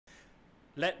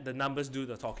let the numbers do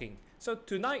the talking. So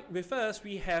tonight with us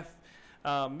we have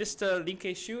Mr. Lim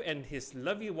Kay Siu and his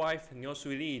lovely wife,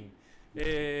 Swee Lin.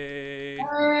 Hey.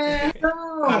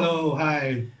 Hello. Hello,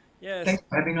 hi. Yes. Thanks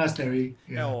for having us, Terry.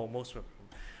 Yeah. Oh, most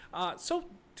welcome. So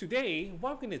today,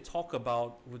 what we're going to talk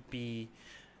about would be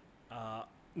uh,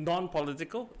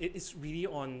 non-political. It is really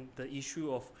on the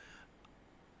issue of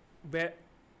where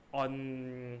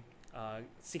on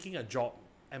seeking a job,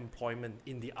 employment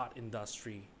in the art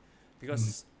industry,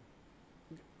 because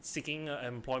seeking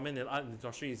employment in the art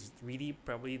industry is really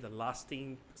probably the last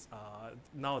thing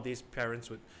nowadays parents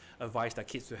would advise their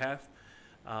kids to have.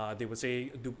 They would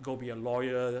say, go be a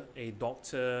lawyer, a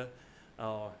doctor,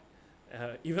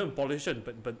 even a politician.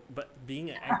 But being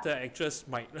an actor, actress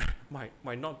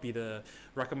might not be the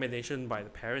recommendation by the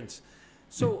parents.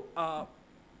 So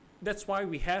that's why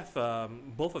we have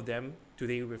both of them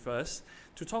today with us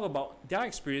to talk about their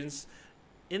experience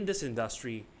in this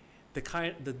industry,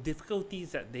 the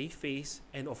difficulties that they face,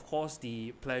 and of course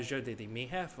the pleasure that they may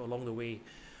have along the way.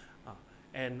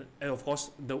 And of course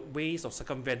the ways of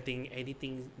circumventing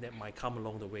anything that might come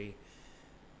along the way.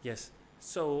 Yes.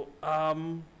 So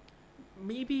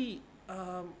maybe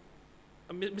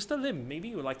Mr. Lim, maybe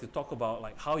you would like to talk about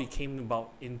like how you came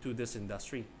about into this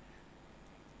industry.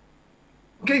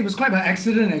 Okay, it was quite by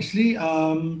accident actually.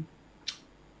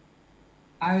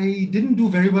 I didn't do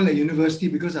very well at university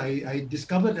because I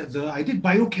discovered that I did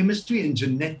biochemistry and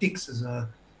genetics as a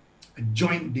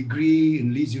joint degree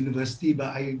in Leeds University,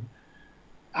 but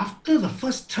after the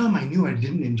first term, I knew I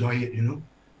didn't enjoy it,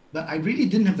 But I really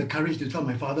didn't have the courage to tell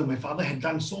my father. My father had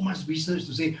done so much research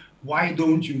to say, why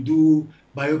don't you do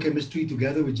biochemistry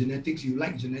together with genetics? You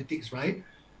like genetics, right?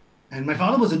 And my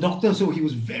father was a doctor, so he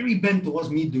was very bent towards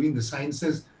me doing the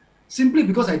sciences, simply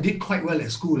because I did quite well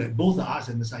at school, at both the arts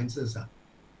and the sciences.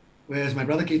 Whereas my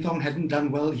brother Kay Tong hadn't done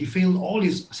well. He failed all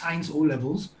his science O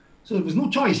levels. So there was no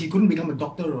choice. He couldn't become a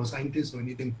doctor or a scientist or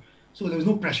anything. So there was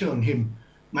no pressure on him.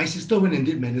 My sister went and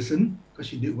did medicine because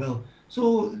she did well.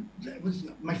 So that was,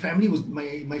 my family was,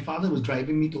 my father was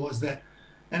driving me towards that.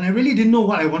 And I really didn't know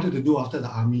what I wanted to do after the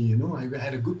army. I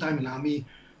had a good time in the army.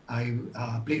 I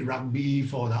played rugby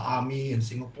for the army in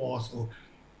Singapore. So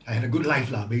I had a good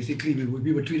life. Basically,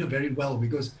 we were treated very well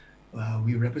because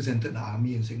we represented the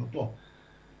army in Singapore.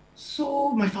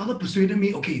 So my father persuaded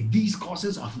me, okay, these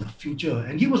courses are for the future.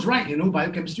 And he was right,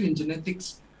 biochemistry and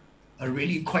genetics are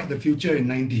really quite the future in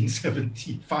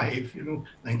 1975,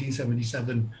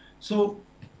 1977. So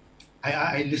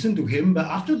I listened to him, but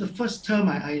after the first term,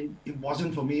 it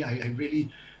wasn't for me. I really,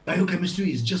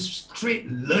 biochemistry is just straight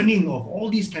learning of all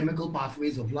these chemical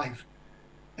pathways of life.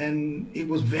 And it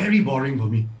was very boring for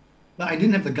me. But I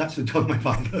didn't have the guts to tell my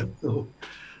father. So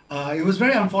it was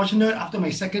very unfortunate. After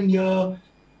my second year,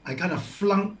 I kind of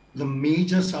flunked the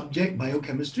major subject,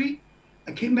 biochemistry.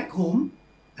 I came back home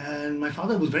and my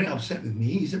father was very upset with me.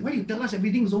 He said, why you tell us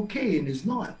everything's okay and it's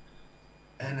not?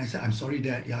 And I said, I'm sorry,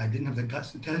 Dad. Yeah, I didn't have the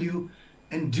guts to tell you.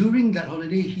 And during that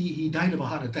holiday, he died of a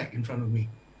heart attack in front of me.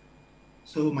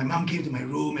 So my mom came to my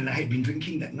room and I had been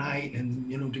drinking that night and,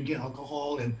 drinking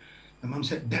alcohol. And my mom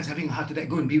said, Dad's having a heart attack.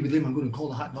 Go and be with him. I'm going to call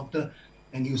the heart doctor.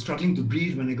 And he was struggling to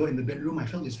breathe. When I got in the bedroom, I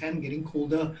felt his hand getting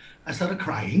colder. I started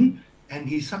crying. And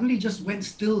he suddenly just went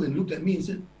still and looked at me and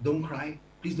said, don't cry.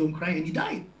 Please don't cry. And he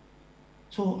died.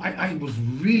 So I was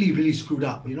really, really screwed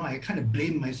up. I kind of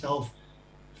blamed myself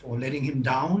for letting him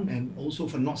down and also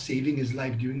for not saving his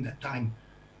life during that time.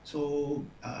 So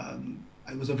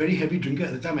I was a very heavy drinker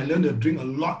at the time. I learned to drink a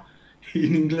lot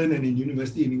in England and in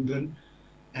university in England.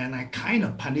 And I kind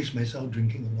of punished myself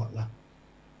drinking a lot.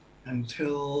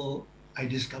 Until I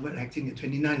discovered acting at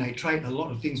 29. I tried a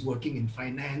lot of things, working in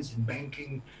finance, in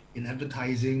banking, in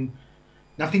advertising.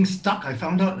 Nothing stuck. I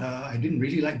found out I didn't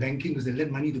really like banking because they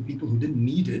lent money to people who didn't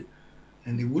need it.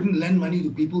 And they wouldn't lend money to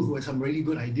people who had some really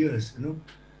good ideas,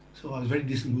 So I was very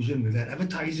disillusioned with that.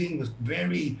 Advertising was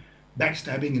very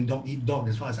backstabbing and dog eat dog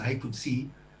as far as I could see.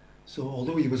 So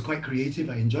although it was quite creative,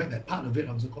 I enjoyed that part of it.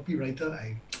 I was a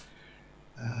copywriter.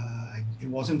 It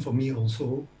wasn't for me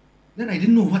also. Then I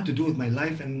didn't know what to do with my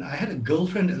life. And I had a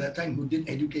girlfriend at that time who did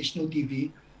educational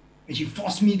TV. And she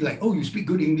forced me like, oh, you speak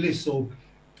good English, so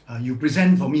you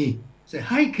present for me. Say,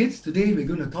 hi kids, today we're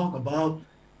going to talk about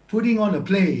putting on a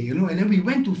play, And then we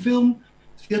went to film.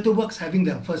 TheatreWorks having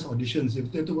their first auditions.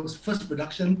 TheatreWorks' first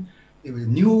production. They were a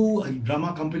new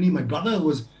drama company. My brother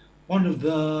was one of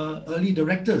the early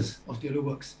directors of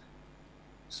TheatreWorks.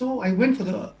 So I went for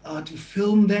to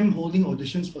film them holding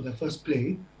auditions for their first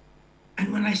play.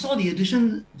 And when I saw the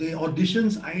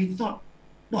auditions, I thought,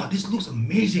 wow, this looks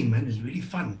amazing, man. It's really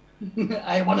fun.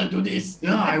 I want to do this.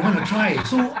 Yeah, I want to try.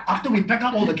 So after we pack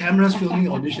up all the cameras filming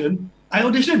the audition, I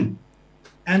auditioned.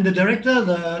 And the director,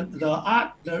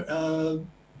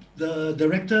 the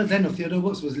director then of Theatre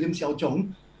Works was Lim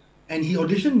Xiaochong, and he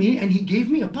auditioned me and he gave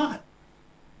me a part.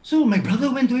 So my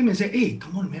brother went to him and said, "Hey,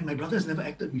 come on, man, my brother has never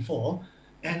acted before,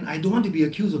 and I don't want to be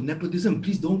accused of nepotism.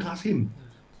 Please don't cast him."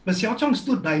 But Xiaochong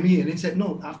stood by me and he said,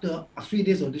 "No, after a 3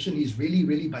 days audition, he's really,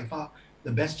 really by far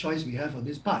the best choice we have for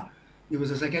this part." He was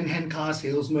a second-hand car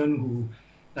salesman who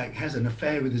like has an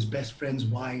affair with his best friend's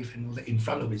wife and all that in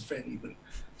front of his friend even.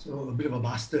 So a bit of a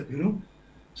bastard, you know.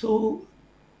 So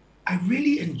I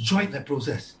really enjoyed that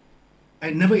process. I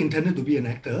never intended to be an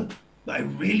actor, but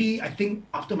I think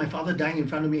after my father dying in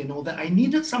front of me and all that, I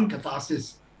needed some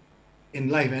catharsis in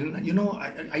life. And, you know,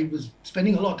 I was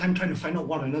spending a lot of time trying to find out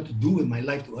what I know to do with my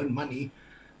life to earn money.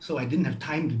 So I didn't have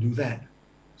time to do that.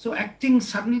 So acting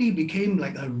suddenly became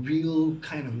like a real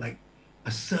kind of like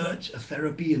a search, a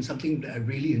therapy, and something that I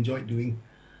really enjoyed doing.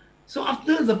 So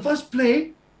after the first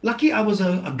play, lucky I was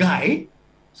a guy.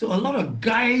 So a lot of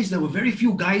guys, there were very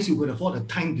few guys who could afford the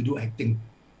time to do acting.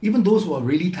 Even those who are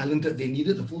really talented, they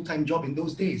needed a full-time job in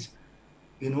those days.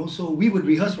 You know, so we would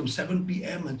rehearse from 7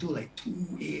 p.m. until like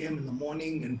 2 a.m. in the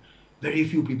morning, and very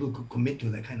few people could commit to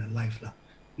that kind of life.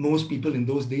 Most people in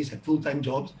those days had full-time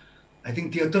jobs. I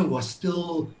think theatre was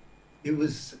still, it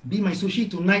was Be My Sushi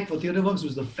Tonight for Theatre Works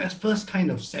was the first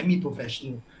kind of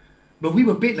semi-professional. But we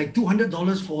were paid like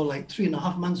 $200 for like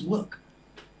 3.5 months work.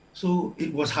 So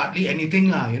it was hardly anything,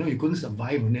 you know, you couldn't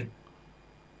survive on it.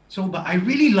 So, but I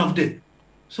really loved it.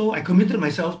 So I committed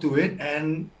myself to it,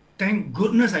 and thank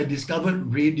goodness I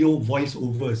discovered radio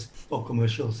voiceovers for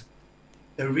commercials.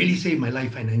 That really saved my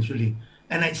life financially.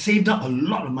 And I'd saved up a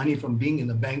lot of money from being in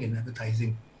the bank and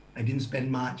advertising. I didn't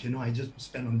spend much, you know, I just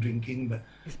spent on drinking, but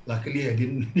luckily I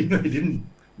didn't, you know, it didn't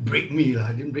break me,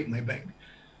 I didn't break my bank.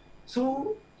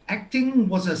 So acting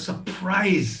was a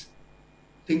surprise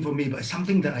thing for me, but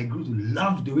something that I grew to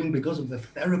love doing because of the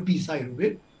therapy side of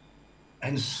it.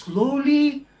 And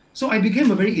slowly, so I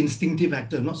became a very instinctive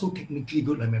actor, not so technically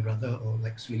good like my brother, or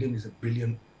like Swee Lin is a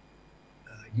brilliant,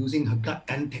 using her gut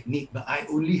and technique, but I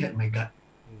only had my gut.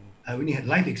 I only had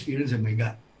life experience in my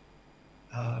gut.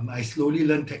 I slowly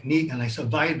learned technique, and I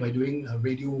survived by doing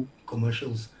radio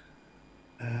commercials.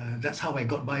 That's how I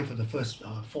got by for the first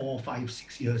 4, 5,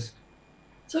 6 years.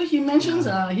 So he mentioned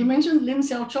Lim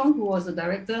Xiaochong, who was the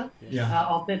director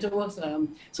of Theatre Works.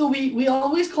 So we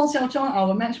always call Xiaochong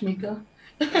our matchmaker.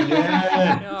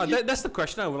 Yeah, that's the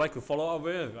question I would like to follow up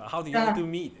with. How do you two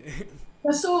meet?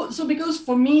 So because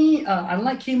for me,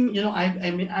 unlike him, you know,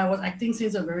 I was acting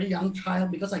since a very young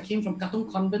child because I came from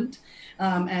Katong Convent,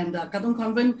 and Katong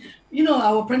Convent, you know,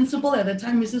 our principal at the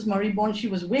time, Mrs. Maribon, she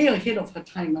was way ahead of her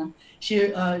time.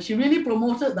 She really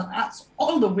promoted the arts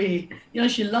all the way. You know,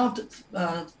 she loved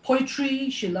poetry,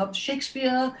 she loved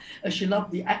Shakespeare, she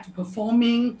loved the act of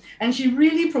performing, and she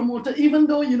really promoted, even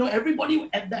though, you know, everybody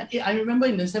at that age, I remember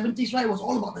in the 70s, right, it was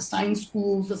all about the science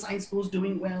schools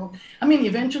doing well. I mean,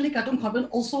 eventually Katong Convent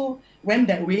also went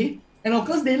that way. And of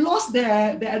course, they lost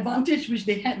their advantage which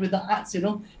they had with the arts, you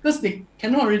know, because they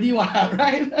cannot already,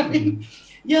 right? I mean,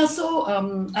 yeah, so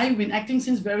I've been acting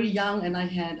since very young, and I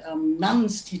had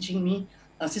nuns teaching me,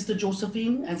 Sister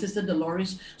Josephine and Sister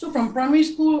Dolores. So from primary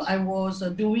school, I was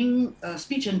doing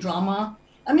speech and drama.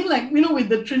 I mean, like, you know, with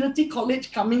the Trinity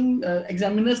College coming,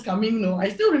 examiners coming, you know, I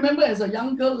still remember as a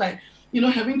young girl, like, you know,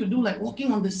 having to do like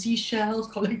walking on the seashells,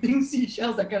 collecting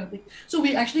seashells, that kind of thing. So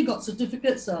we actually got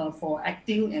certificates for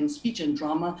acting and speech and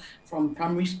drama from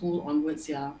primary school onwards,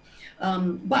 yeah.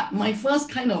 But my first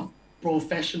kind of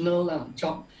professional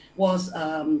job was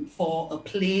for a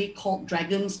play called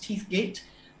Dragon's Teeth Gate,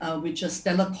 which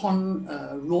Stella Con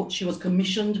wrote. She was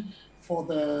commissioned for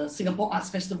the Singapore Arts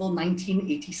Festival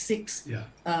 1986. Yeah.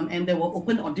 And there were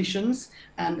open auditions,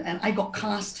 and I got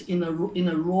cast in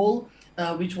a role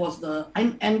which was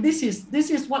and this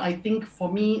is what I think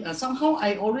for me, somehow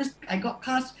I got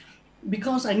cast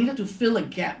because I needed to fill a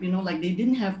gap, you know, like they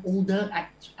didn't have older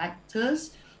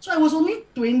actors. So I was only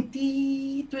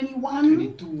 20, 21.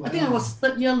 22, I think I was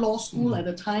third year law school at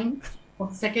the time, or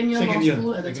second year law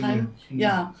school at the time.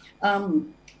 Yeah.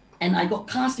 And I got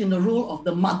cast in the role of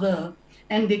the mother,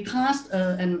 and they cast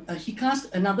he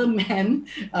cast another man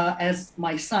as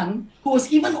my son, who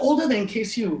was even older than Kay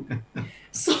Siu.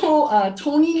 So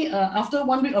Tony, after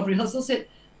 1 week of rehearsal, said,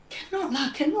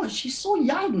 cannot, she's so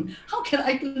young. How can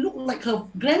I look like her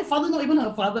grandfather, not even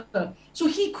her father? So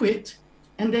he quit,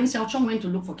 and then Xiaochong went to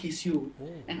look for Kay Siu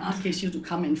and asked Kay Siu to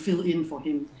come and fill in for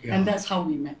him. Yeah. And that's how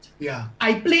we met. Yeah.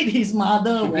 I played his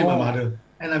mother. She played my mother.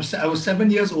 And I was 7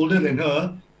 years older than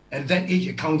her. At that age,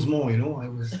 it counts more, you know. I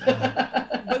was...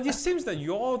 But it seems that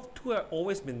your two have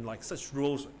always been like such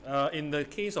roles. In the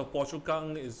case of Po Chu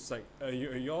Kang, it's like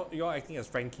you're acting as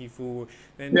Frankie Fu,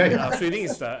 then Swee Lin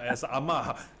is as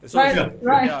Amma. So Right, it's,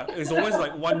 right. yeah, it's always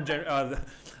like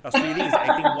Swee Lin is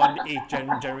acting one age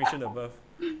generation above.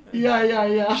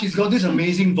 Yeah. She's got this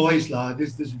amazing voice, lah.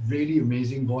 This really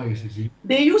amazing voice, you see.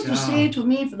 They used to say Yeah. to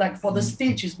me, like, for the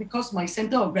stage, is because my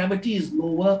center of gravity is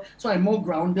lower, so I'm more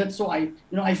grounded. So I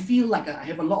feel like I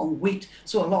have a lot of weight.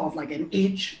 So a lot of like an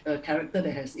age character that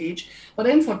has age. But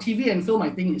then for TV and film, I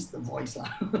think it's the voice,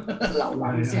 lah. Lao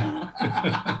lang xia.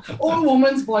 Old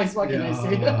woman's voice. What can I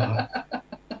say?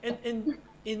 And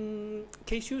in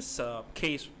Kay Siu's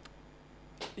case,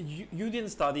 you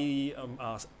didn't study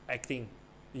acting.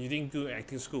 You didn't do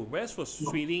acting school. Whereas for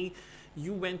Swee Lin,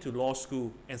 you went to law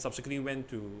school and subsequently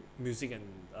went to music and.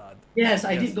 Yes,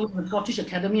 I did go to the Scottish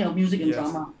Academy of Music and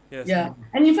Drama. Yes. Yeah,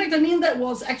 and in fact, I mean, that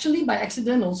was actually by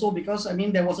accident also, because I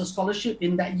mean, there was a scholarship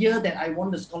in that year that I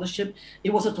won the scholarship.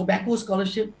 It was a tobacco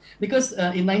scholarship because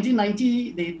in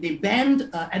 1990 they banned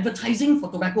advertising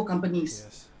for tobacco companies.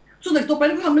 Yes. So the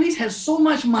tobacco companies had so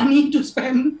much money to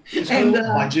spend, and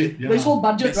budget, this whole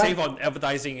budget, They right? save on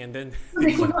advertising and then. So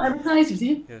they could not advertise, you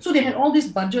see. Yes. So they had all this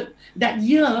budget. That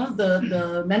year,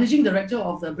 the managing director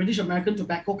of the British American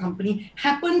Tobacco Company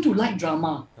happened to like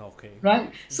drama, Okay.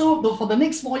 right? So for the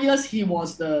next 4 years, he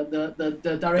was the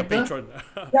The director. patron.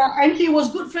 Yeah, and he was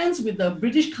good friends with the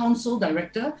British Council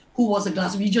director, who was a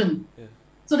Glaswegian. Yeah.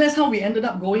 So that's how we ended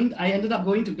up going. I ended up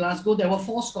going to Glasgow. There were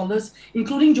 4 scholars,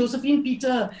 including Josephine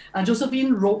Peter,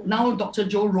 now Dr.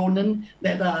 Joe Ronan.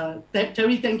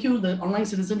 Terry, thank you. The Online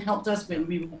Citizen helped us when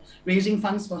we were raising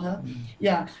funds for her.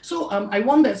 Yeah. So I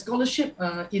won that scholarship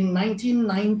in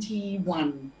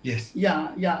 1991. Yes.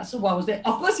 Yeah. So I was there.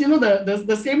 Of course, you know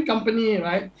the same company,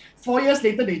 right? 4 years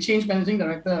later, they changed managing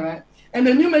director, right? And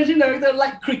the new managing director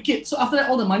liked cricket. So after that,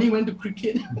 all the money went to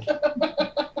cricket.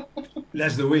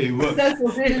 That's the way it works. That's the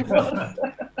way it was.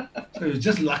 So it's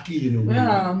just lucky, you know.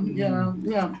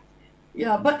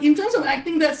 Yeah. But in terms of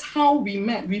acting, that's how we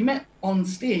met. We met on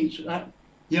stage, right?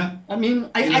 Yeah. I mean,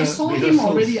 I saw him rehearsals.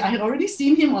 already. I had already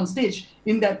seen him on stage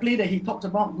in that play that he talked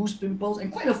about, Goose Pimples, and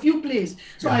quite a few plays.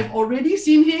 So Yeah. I've already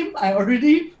seen him. I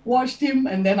already watched him,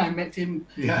 and then I met him.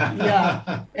 Yeah.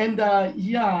 Yeah. And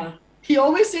he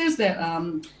always says that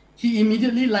he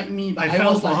immediately liked me. But I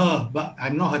fell was for like, her, but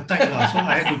I'm not her type, so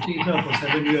I had to chase her for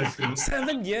 7 years. You know?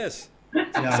 7 years.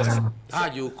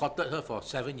 Yeah. You courted her for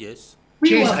 7 years? We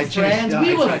Chase, were I chased. friends. Yeah, We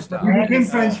I were chased. friends. We became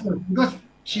friends first because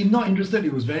she's not interested.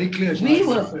 It was very clear. She We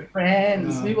likes were it.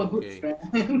 friends. Yeah. We were good Okay.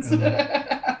 friends.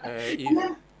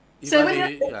 If 7 I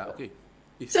may- years- yeah, okay.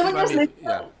 If 7 I years may- later.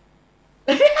 yeah.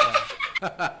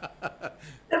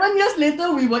 7 years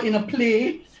later, we were in a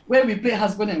play where we played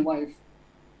husband and wife.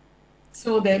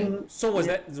 So then, So was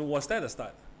that the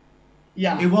start?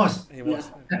 yeah. It was. It was.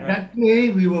 At Right. that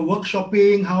day, we were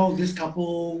workshopping how this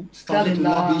couple started Fell in to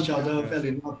love love. each other, Yes. fell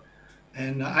in love.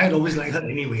 And I had always liked her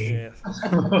anyway. Yes.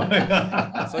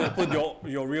 So you put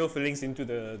your real feelings into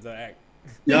the act.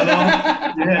 Yeah, no?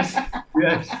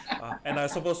 Yes. And I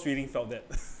suppose Swee Lin felt that.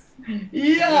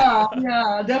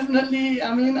 Yeah, definitely.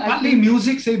 I mean, I Partly think,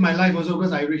 music saved my life also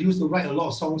because I used to write a lot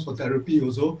of songs for therapy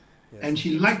also. Yes. And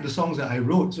she liked the songs that I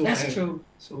wrote. So that's true.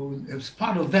 So it was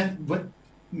part of that what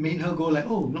made her go like,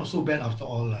 oh, not so bad after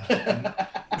all.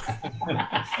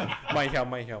 Might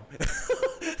help.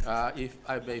 If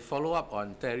I may follow up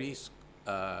on Terry's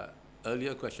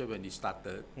earlier question when he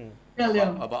started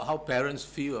Yeah. about how parents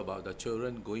feel about the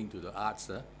children going to the arts.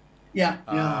 Yeah.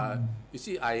 Yeah. You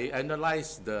see, I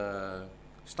analyze the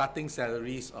starting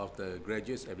salaries of the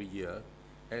graduates every year,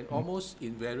 and almost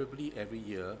invariably every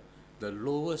year, the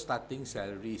lower starting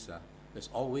salaries there's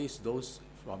always those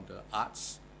from the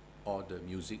arts or the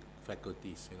music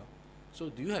faculties. So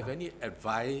do you have any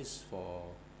advice for,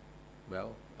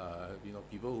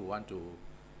 people who want to,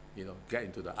 get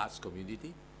into the arts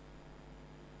community?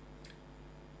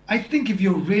 I think if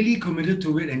you're really committed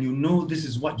to it and you know this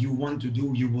is what you want to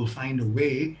do, you will find a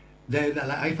way.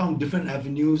 I found different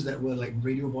avenues that were like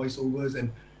radio voiceovers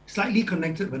and slightly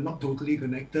connected but not totally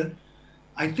connected.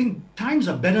 I think times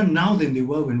are better now than they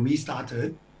were when we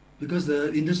started because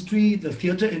the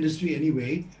theatre industry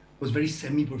anyway, was very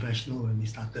semi-professional when we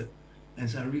started and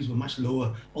salaries were much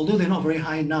lower. Although they're not very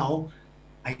high now,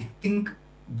 I think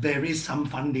there is some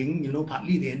funding,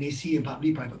 partly the NAC and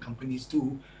partly private companies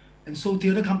too. And so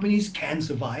theatre companies can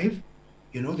survive.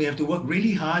 They have to work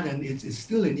really hard and it's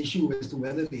still an issue as to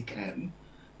whether they can.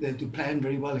 They have to plan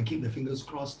very well and keep their fingers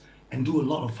crossed and do a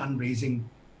lot of fundraising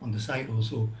on the side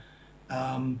also.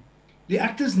 the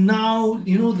actors now,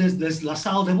 there's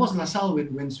LaSalle. There was LaSalle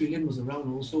when Swee Lin was around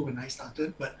also when I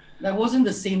started, but That wasn't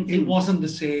the same thing. it wasn't the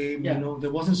same. Yeah. There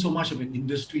wasn't so much of an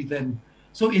industry then.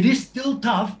 So it is still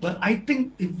tough, but I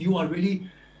think if you are really,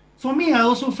 for me, I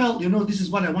also felt, this is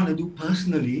what I want to do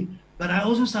personally, but I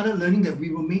also started learning that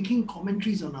we were making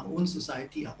commentaries on our own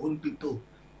society, our own people.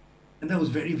 And that was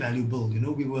very valuable.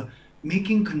 We were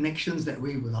making connections that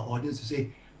way with our audience to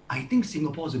say, I think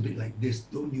Singapore's a bit like this,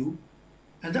 don't you?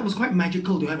 And that was quite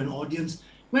magical to have an audience.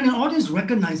 When an audience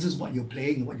recognizes what you're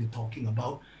playing and what you're talking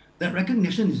about, that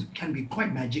recognition can be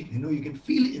quite magic. You can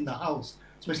feel it in the house,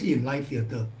 especially in live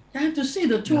theatre. I have to say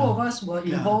the two of us were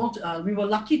involved. We were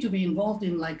lucky to be involved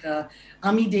in like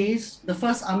Army Days, the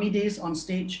first Army Days on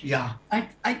stage. Yeah.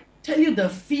 I tell you the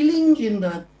feeling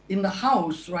in the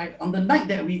house, right, on the night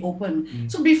that we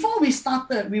opened. So before we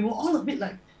started, we were all a bit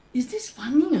like, is this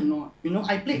funny or not?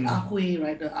 I played Ah Hui,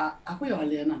 right? The Ah Hui or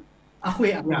Liana? Ah Hui.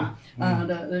 Yeah.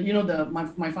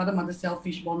 My father, mother sell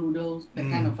fishball noodles, that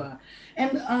kind of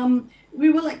and we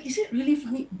were like, is it really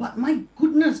funny? But my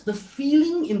goodness, the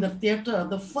feeling in the theatre,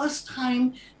 the first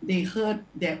time they heard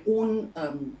their own,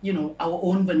 our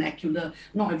own vernacular,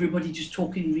 not everybody just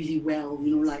talking really well,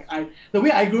 like the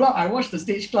way I grew up, I watched the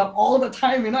Stage Club all the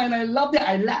time, and I loved it,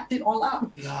 I lapped it all up.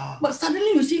 Yeah. But suddenly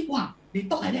you see, wow, they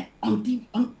talk like that on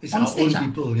It's on our stage. own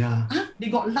people, yeah. They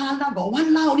got la, got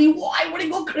one la only, why would they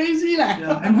go crazy?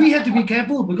 Yeah, and we had to be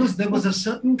careful because there was a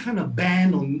certain kind of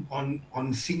ban on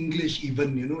Singlish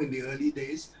even, in the early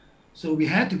days. So we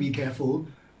had to be careful,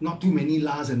 not too many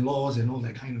laws and laws and all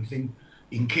that kind of thing,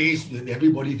 in case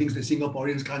everybody thinks that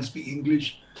Singaporeans can't speak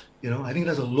English. I think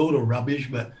that's a load of rubbish,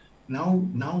 but now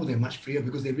they're much freer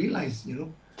because they realize,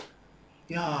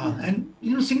 and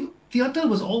theatre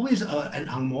was always an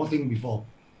Ang Moh thing before.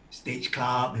 Stage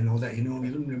club and all that, even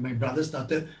when my brother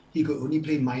started, he could only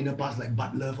play minor parts like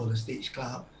butler for the stage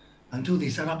club until they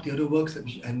set up Theatre Works.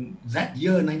 And that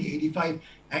year, 1985,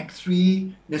 Act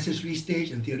 3, Necessary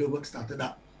Stage and Theatre Works started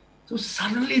up. So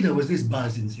suddenly there was this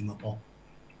buzz in Singapore.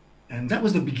 And that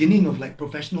was the beginning of like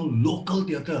professional local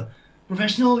theatre.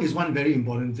 Professional is one very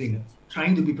important thing.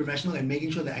 Trying to be professional and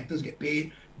making sure the actors get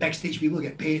paid, backstage people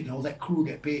get paid, and all that crew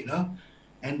get paid.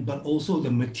 But also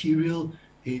the material,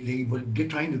 they were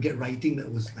trying to get writing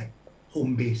that was like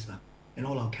home-based, and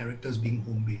all our characters being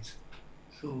home-based.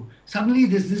 So suddenly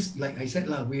there's this, like I said,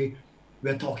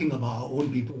 we're talking about our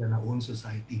own people and our own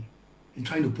society and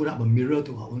trying to put up a mirror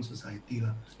to our own society.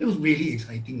 It was really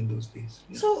exciting in those days.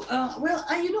 Yeah. So,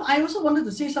 I also wanted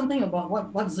to say something about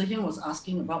what Zahian was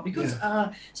asking about because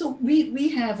so we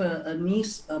have a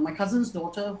niece, my cousin's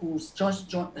daughter, who's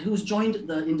joined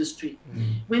the industry.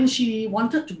 When she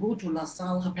wanted to go to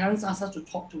LaSalle, her parents asked us to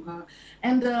talk to her,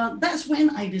 and that's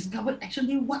when I discovered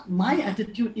actually what my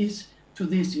attitude is to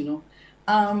this.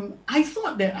 I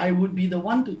thought that I would be the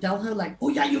one to tell her like, oh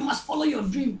yeah, you must follow your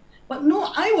dream. But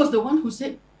no, I was the one who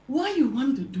said, why you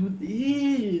want to do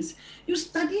this? You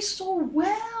study so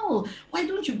well. Why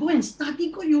don't you go and study,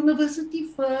 go university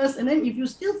first? And then if you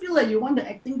still feel like you want the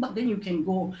acting, but then you can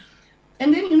go.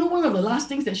 And then, one of the last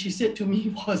things that she said to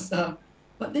me was,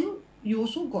 but then you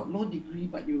also got law degree,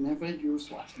 but you never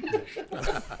use what?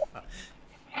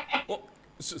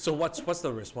 So what's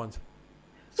the response?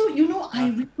 So, I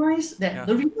realized that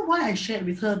the reason why I shared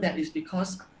with her that is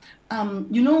because,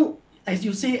 as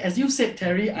you said,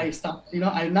 Terry,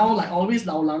 I now like always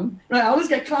lao lang, right? I always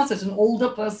get cast as an older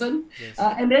person. Yes.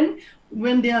 And then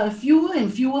when there are fewer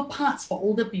and fewer parts for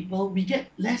older people, we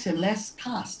get less and less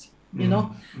cast,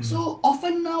 So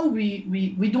often now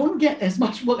we don't get as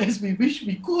much work as we wish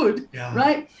we could,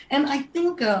 right? And I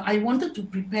think I wanted to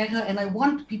prepare her, and I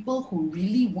want people who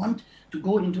really want to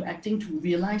go into acting to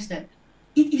realize that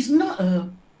it is not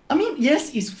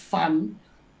yes, it's fun,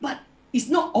 but it's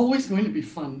not always going to be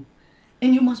fun.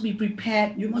 And you must be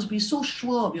prepared. You must be so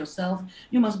sure of yourself.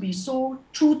 You must be so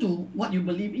true to what you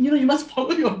believe. You must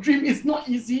follow your dream. It's not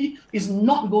easy. It's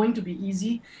not going to be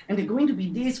easy. And there are going to be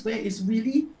days where it's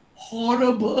really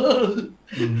horrible.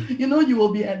 You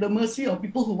will be at the mercy of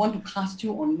people who want to cast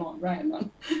you or not, right?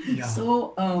 Yeah.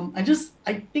 So I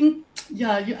think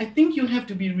you have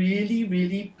to be really,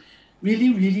 really,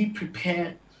 really, really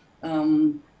prepared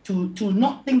to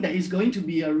not think that it's going to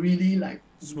be a really like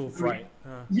smooth ride.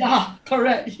 Yeah,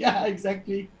 correct. Yeah,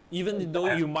 exactly. Even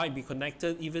though you might be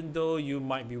connected, even though you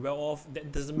might be well off,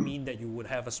 that doesn't mean that you would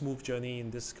have a smooth journey in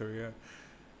this career.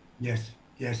 Yes.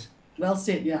 Well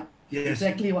said, yeah. Yes.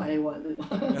 Exactly what I wanted.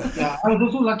 Yeah, I was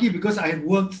also lucky because I had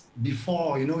worked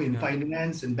before, in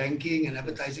finance and banking and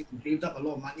advertising and saved up a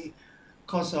lot of money.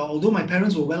 Because although my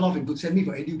parents were well off and could send me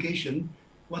for education,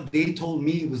 what they told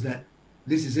me was that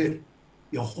this is it.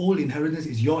 your whole inheritance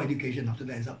is your education. After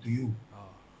that, it's up to you.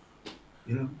 Oh.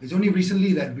 You know, it's only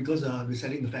recently that because we're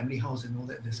selling the family house and all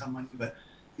that, there's some money. But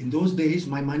in those days,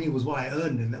 my money was what I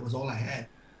earned, and that was all I had.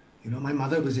 You know, my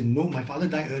father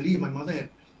died early. My mother had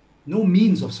no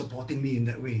means of supporting me in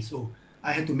that way. So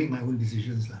I had to make my own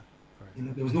decisions. Right. You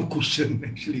know, there was no cushion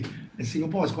actually. And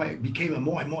Singapore became a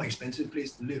more and more expensive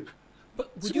place to live.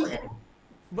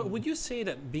 But would you say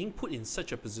that being put in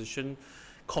such a position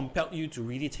compelled you to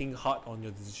really think hard on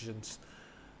your decisions?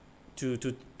 To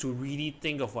really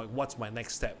think of like what's my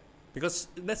next step? Because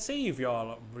let's say if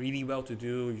you're really well to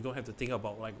do, you don't have to think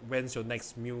about like when's your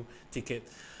next meal ticket.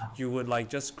 You would like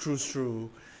just cruise through.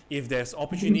 If there's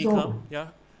opportunity come, yeah.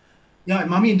 Yeah,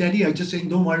 mommy and daddy are just saying,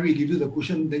 don't worry, give you the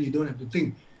cushion, then you don't have to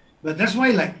think. But that's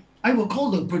why, like, I will call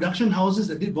the production houses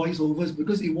that did voiceovers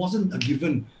because it wasn't a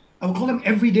given. I will call them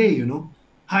every day, you know.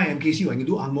 Hi, I'm Kay Siu. I can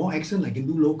do Angmo accent, I can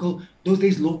do local. Those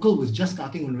days, local was just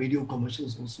starting on radio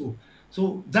commercials also.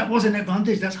 So that was an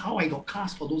advantage. That's how I got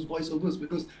cast for those voiceovers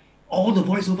because all the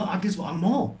voiceover artists were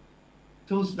Angmo.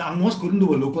 So the Angmos couldn't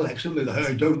do a local accent. They're like,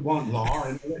 hey, I don't want law,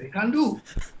 and they can't do.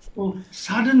 So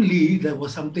suddenly, there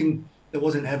was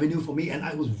an avenue for me, and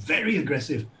I was very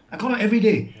aggressive. I called out every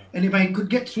day. Yeah. And if I could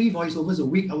get 3 voiceovers a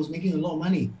week, I was making a lot of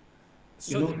money.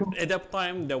 So at that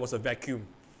time, there was a vacuum.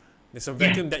 There's a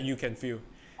vacuum that you can feel.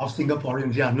 Of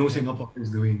Singaporeans, no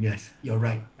Singaporeans doing, yes, you're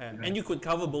right. And you could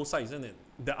cover both sides, isn't it?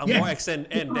 The Angmo accent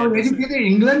and I was educated in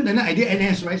England, then I did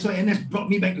NS, right? So NS brought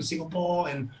me back to Singapore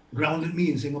and grounded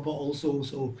me in Singapore also.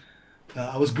 So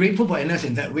I was grateful for NS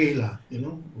in that way, you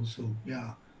know, also,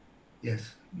 yeah.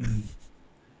 Yes. Mm.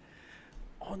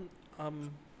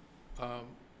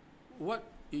 What,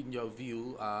 in your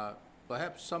view, are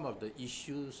perhaps some of the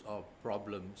issues or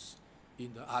problems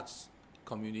in the arts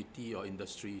community or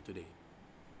industry today?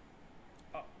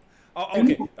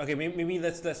 Okay. Maybe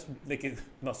let's make it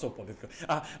not so political.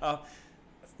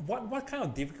 What kind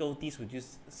of difficulties would you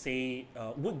say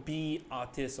would be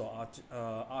artists or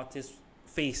artists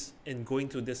face in going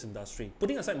to this industry?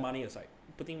 Putting money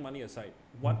aside,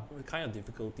 what kind of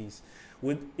difficulties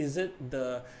is it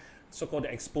the so-called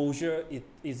exposure?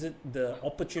 Is it the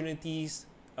opportunities?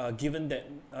 Given that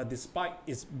despite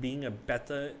it being a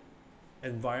better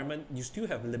environment, you still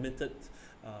have limited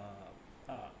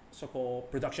so-called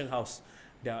production house.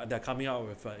 They're coming out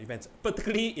with events,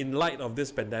 particularly in light of this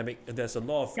pandemic. There's a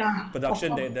lot of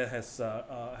production that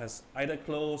has either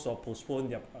closed or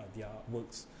postponed their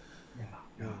works.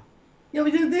 Yeah,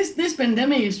 this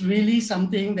pandemic is really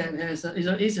something that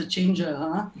is a changer,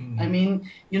 huh? I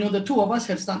mean, you know, the two of us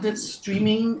have started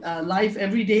streaming live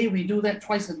every day. We do that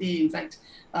twice a day, in fact,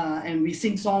 and we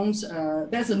sing songs.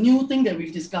 That's a new thing that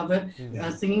we've discovered,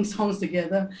 singing songs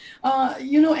together.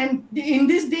 You know, and in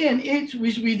this day and age,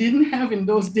 which we didn't have in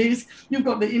those days, you've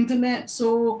got the internet.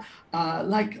 So,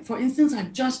 like, for instance,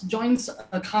 I've just joined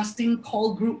a casting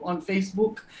call group on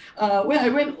Facebook where I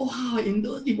went, wow,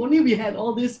 if only we had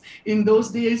all this in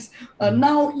those days.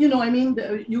 Now, you know, I mean,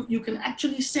 you can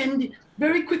actually send it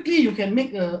very quickly. You can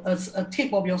make a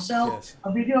tape of yourself,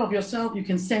 a video of yourself. You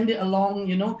can send it along,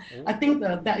 you know. I think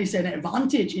that is an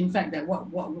advantage, in fact, that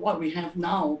what we have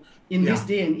now in this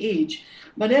day and age.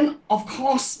 But then, of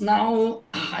course, now,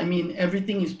 I mean,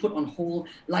 everything is put on hold.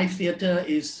 Live theatre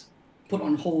is put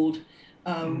on hold.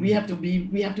 We have to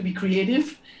be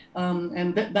creative,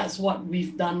 and that's what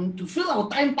we've done to fill our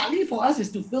time. Partly for us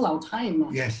is to fill our time.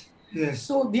 Yes.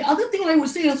 So the other thing I would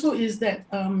say also is that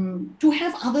to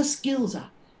have other skills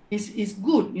is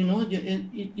good. You know,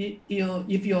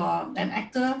 if you are an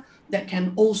actor that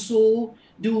can also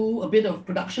do a bit of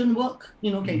production work,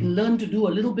 you know, can learn to do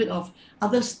a little bit of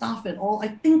other stuff and all. I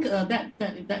think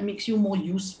that makes you more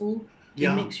useful.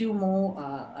 It makes you more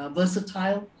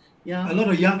versatile. Yeah. A lot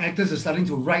of young actors are starting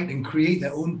to write and create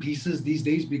their own pieces these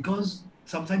days because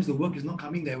sometimes the work is not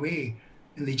coming their way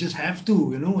and they just have to,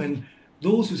 you know. And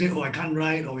those who say, oh, I can't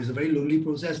write, or it's a very lonely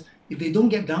process, if they don't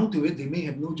get down to it, they may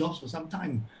have no jobs for some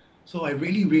time. So I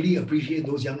really, really appreciate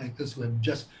those young actors who have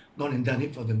just gone and done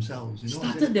it for themselves. You know,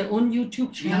 started their own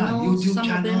YouTube channel. Some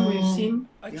of them we've seen.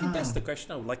 I think that's the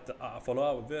question I would like to follow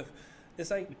up with. It's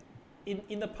like,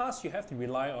 in the past, you have to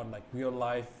rely on like real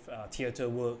life theatre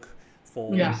work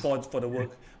for the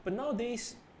work. But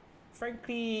nowadays,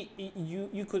 frankly,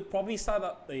 you could probably start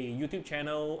up a YouTube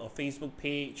channel, a Facebook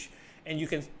page, and you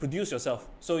can produce yourself.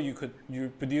 So you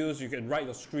produce, you can write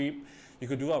a script, you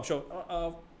could do a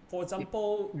show. For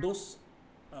example, those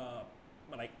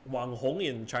like Wang Hong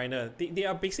in China, they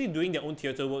are basically doing their own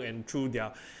theatre work and through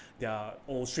their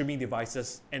own streaming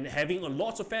devices and having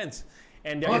lots of fans,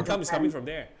 and their income is coming from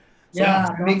there. Yeah,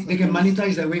 They can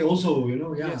monetize that way also, you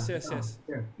know. Yeah. Yes, yes, yes.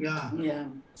 Yeah. Yeah.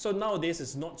 So nowadays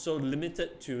it's not so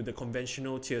limited to the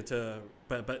conventional theatre,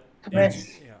 but Correct.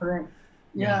 it's, yeah. Correct.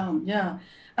 Yeah, yeah.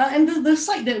 And the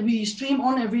site that we stream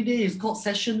on every day is called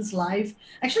Sessions Live.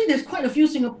 Actually, there's quite a few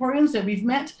Singaporeans that we've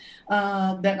met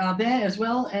that are there as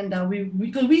well. And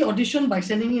because we auditioned by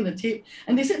sending in a tape,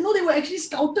 and they said no, they were actually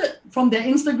scouted from their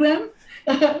Instagram.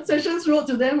 Sessions wrote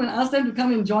to them and asked them to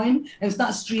come and join and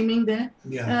start streaming there.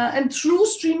 Yeah. And through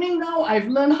streaming now, I've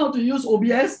learned how to use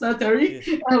OBS, Terry.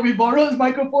 Yes. We borrowed a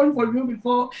microphone from you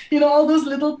before. You know, all those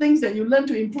little things that you learn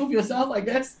to improve yourself, I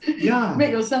guess. Yeah. Make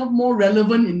yourself more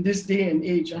relevant in this day and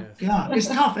age. Yes. Yeah, it's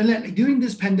tough. And like, during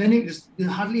this pandemic,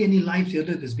 there's hardly any live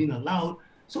theatre that's been allowed.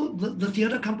 So the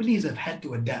theatre companies have had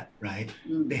to adapt, right?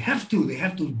 They have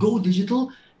to go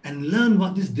digital and learn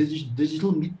what this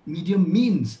digital medium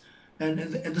means. And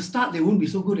at the start, they won't be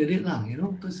so good at it, you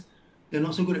know, because they're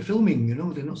not so good at filming, you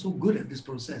know, they're not so good at this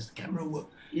process, camera work,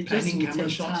 planning camera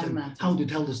shots and how to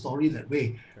tell the story that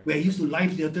way. We're used to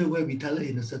live theatre where we tell it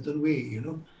in a certain way, you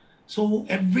know. So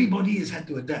everybody has had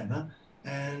to adapt,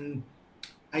 and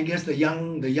I guess the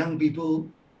young people,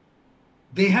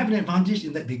 they have an advantage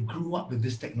in that they grew up with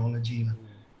this technology.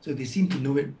 So they seem to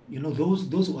know it, you know,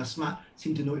 those who are smart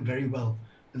seem to know it very well.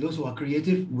 And those who are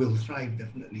creative will thrive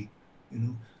definitely, you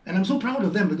know. And I'm so proud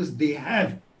of them because they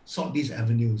have sought these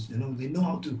avenues, you know, they know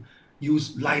how to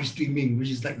use live streaming, which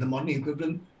is like the modern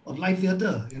equivalent of live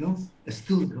theatre, you know. There's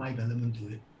still a live element to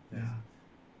it. Yeah.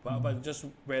 But just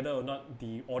whether or not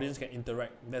the audience can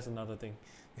interact, that's another thing.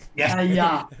 Yes.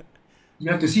 Yeah.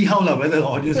 You have to see how whether the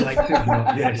audience likes it or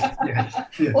not. Yes.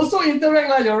 Also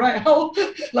interact, you're right. How,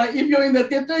 like if you're in the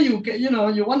theatre, you can, you know,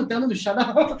 you want to tell them to shut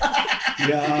up.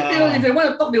 Yeah. You know, if they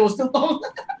want to talk, they will still talk.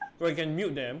 Or you can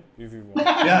mute them if you want.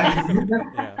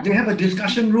 They have a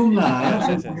discussion room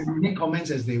Yes. so they can make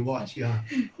comments as they watch. Yeah.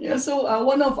 Yeah, so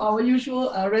one of our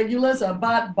usual regulars,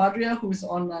 Badria, who's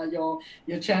on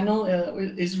your channel,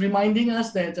 is reminding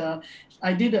us that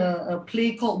I did a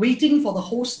play called Waiting for the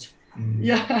Host.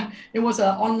 Yeah, it was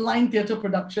an online theatre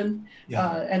production,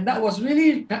 and that was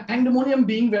really pandemonium,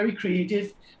 being very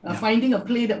creative, finding a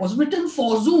play that was written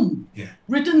for Zoom,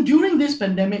 written during this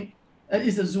pandemic.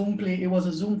 It's a Zoom play. It was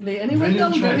a Zoom play, and it went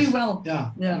down very well.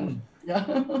 Yeah.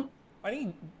 I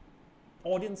think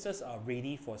audiences are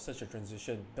ready for such a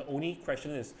transition. The only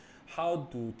question is, how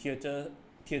do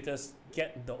theaters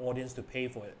get the audience to pay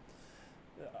for it?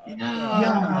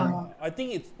 I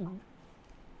think it's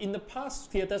in the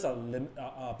past, theaters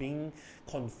are being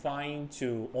confined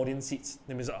to audience seats.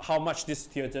 That means how much this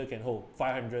theater can hold,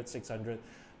 500, 600.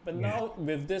 But now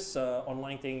with this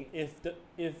online thing, if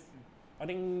I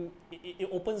think it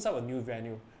opens up a new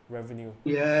revenue.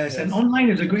 Yes, and online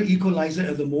is a great equalizer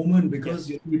at the moment because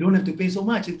you don't have to pay so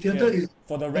much. Theater is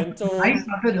for the rental. I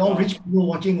started all rich people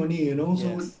watching only, you know,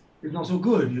 so it's not so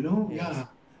good, you know.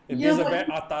 It is a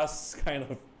very atas kind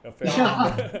of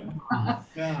affair.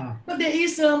 But there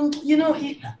is you know,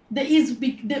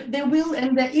 there will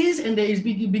and there is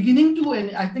beginning to,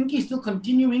 and I think he's still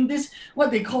continuing this,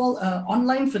 what they call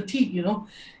online fatigue. You know,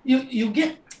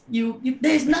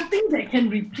 there's nothing that can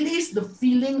replace the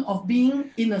feeling of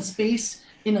being in a space,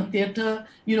 in a theater,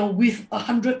 you know, with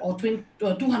 100 or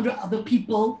 200 other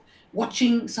people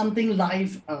watching something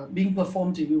live being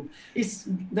performed to you.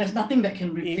 There's nothing that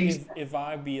can replace that. If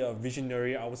I be a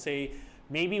visionary, I would say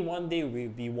maybe one day we'll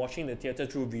be watching the theater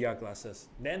through VR glasses.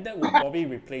 Then that would probably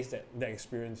replace that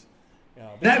experience.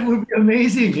 That would be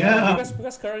amazing.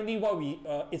 Because currently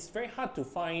it's very hard to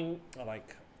find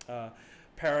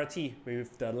parity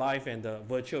with the live and the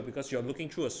virtual, because you're looking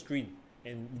through a screen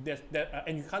and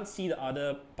and you can't see the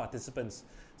other participants.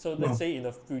 So let's say in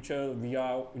the future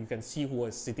VR, you can see who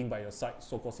is sitting by your side,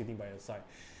 so-called sitting by your side.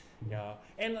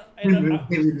 And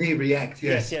they react.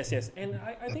 Yes. And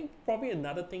I think probably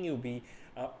another thing will be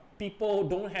people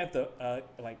don't have the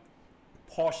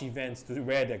posh events to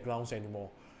wear their gowns anymore.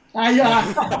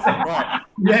 Right.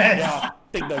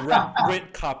 Take the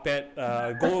red carpet,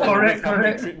 go red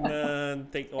carpet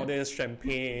treatment, take all this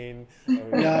champagne,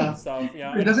 stuff.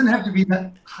 It doesn't have to be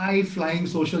that high-flying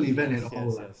social event at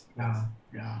all.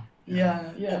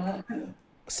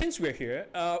 Since we're here,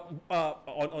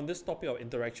 on this topic of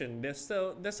interaction, there's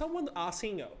someone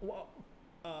asking.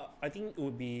 I think it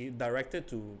would be directed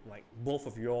to like both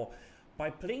of you all. By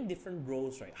playing different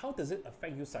roles, right? How does it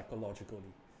affect you psychologically?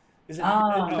 Is it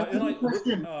that's a good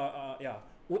question.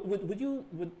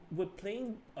 Would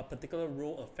playing a particular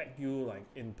role affect you like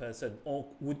in person, or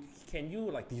can you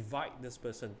like divide this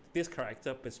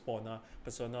character persona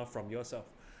from yourself?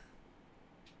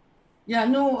 Yeah,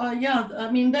 no, yeah.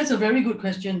 I mean, that's a very good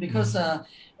question because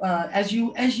as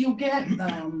you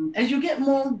get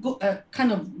more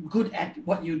kind of good at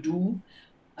what you do,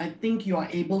 I think you are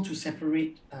able to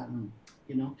separate.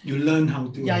 You know, You learn how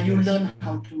to. yeah, I you guess. learn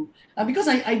how to because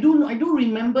I do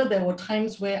remember there were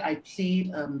times where I played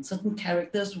certain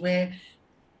characters where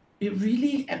it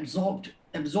really absorbed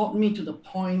me to the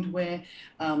point where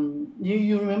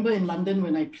you remember in London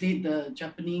when I played the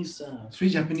Japanese 3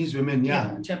 Japanese women,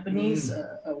 yeah. Japanese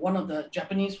one of the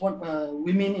Japanese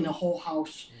women in a whole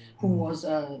house who was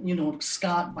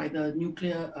scarred by the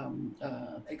nuclear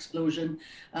explosion,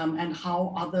 and how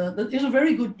it's a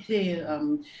very good play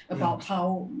about how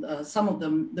some of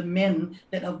the men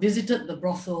that have visited the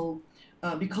brothel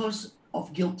because of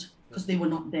guilt, because they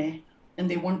were not there and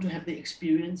they want to have the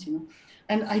experience,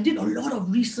 and I did a lot of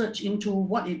research into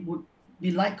what it would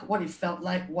be like, what it felt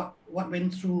like, what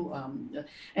went through,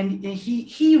 and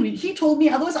he told me,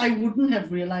 otherwise I wouldn't have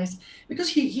realized, because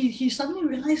he suddenly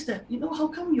realized that, how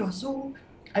come you're so,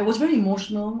 I was very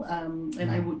emotional,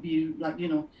 and I would be like,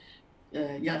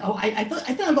 I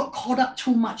think I got caught up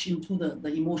too much into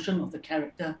the emotion of the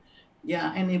character.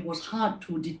 Yeah, and it was hard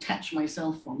to detach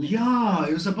myself from it. Yeah,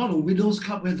 it was about a widows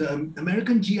club where the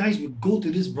American GIs would go to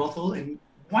this brothel and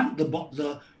want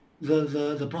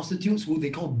the prostitutes, who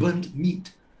they call burnt meat,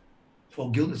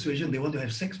 for guilt persuasion. They want to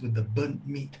have sex with the burnt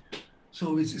meat.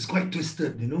 So it's quite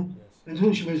twisted, Yes. And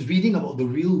so she was reading about the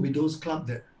real widows club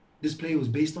that this play was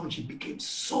based on. She became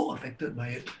so affected by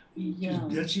it.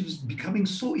 Yeah. She was becoming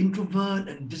so introvert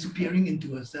and disappearing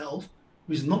into herself,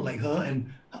 which is not like her,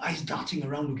 and her eyes darting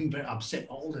around, looking very upset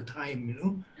all the time,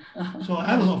 So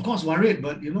I was, of course, worried,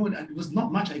 but it was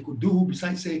not much I could do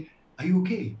besides say, "Are you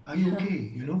okay? Are you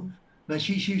okay?" But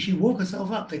she woke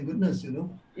herself up, thank goodness,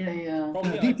 Yeah.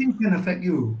 Probably, These things can affect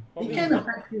you. It can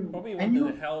affect you. Probably And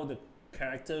wanted to held the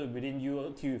character within you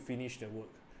until you finish the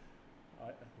work.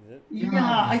 Is it?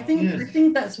 Yeah, I Yes.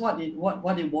 think that's what it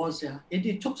was. Yeah,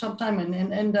 it took some time,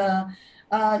 and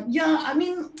yeah, I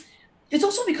mean, it's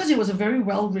also because it was a very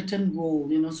well written role,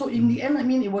 So in the end, I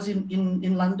mean, it was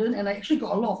in London, and I actually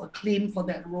got a lot of acclaim for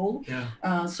that role.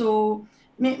 Yeah. So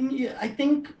I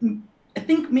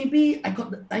think maybe I got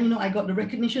I got the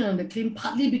recognition and the acclaim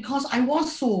partly because I was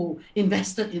so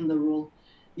invested in the role.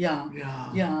 Yeah.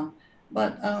 Yeah.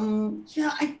 But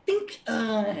yeah, I think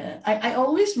I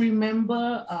always remember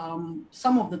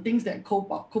some of the things that Ko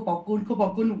Pao Kun,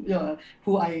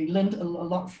 who I learned a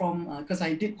lot from, because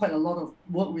I did quite a lot of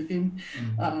work with him.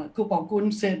 Ko Pao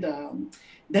Kun said,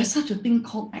 there's such a thing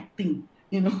called acting,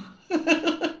 and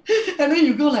then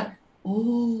you go like,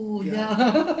 oh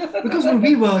yeah. Because when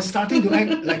we were starting to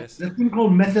act, like Yes. the thing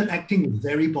called method acting was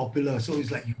very popular. So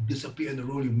it's like you disappear in the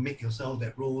role, you make yourself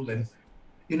that role, and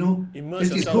Immerse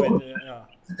it's yourself so- in yeah.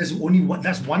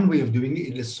 that's one way of doing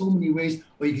it. There's so many ways,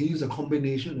 or you can use a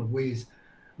combination of ways.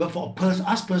 But for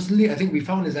us personally, I think we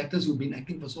found as actors who've been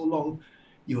acting for so long,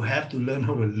 you have to learn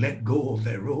how to let go of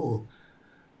that role,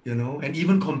 and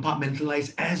even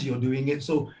compartmentalize as you're doing it.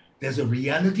 So there's a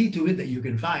reality to it that you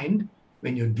can find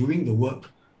when you're doing the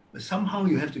work, but somehow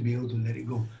you have to be able to let it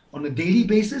go on a daily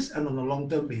basis and on a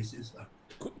long-term basis.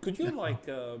 Could you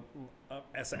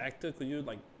as an actor, could you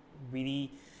really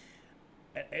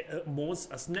at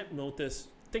most a snap notice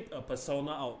take a persona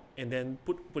out and then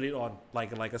put it on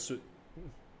like a suit,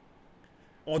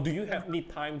 or do you need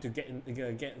time to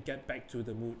get back to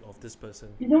the mood of this person?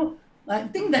 I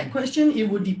think that question, it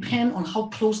would depend on how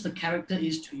close the character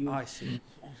is to you. I see.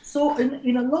 So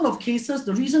in a lot of cases,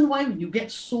 the reason why you get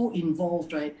so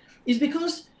involved, right, is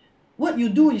because what you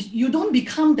do is you don't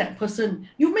become that person.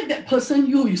 You make that person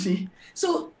you see.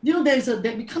 So,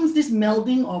 there becomes this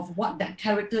melding of what that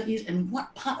character is and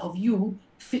what part of you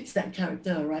fits that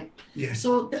character, right? Yes.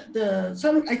 So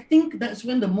so I think that's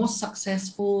when the most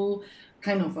successful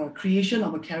kind of a creation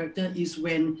of a character is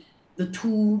when the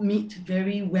two meet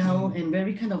very well and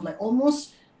very kind of like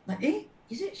almost like,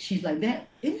 is it she's like that?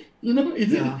 Is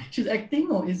it she's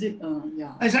acting, or is it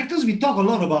yeah? As actors, we talk a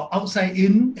lot about outside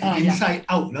in and inside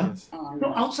out. Yes.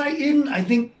 So outside in, I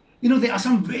think, there are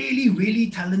some really,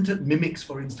 really talented mimics,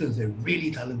 for instance. They're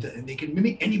really talented and they can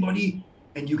mimic anybody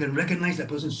and you can recognize that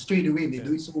person straight away and they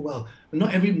do it so well. But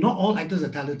not all actors are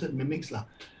talented mimics.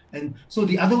 And so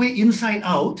the other way, inside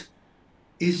out,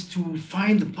 is to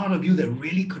find the part of you that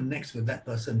really connects with that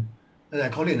person. And I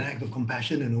call it an act of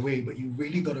compassion in a way, but you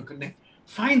really got to connect.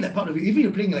 Find that part of you. Even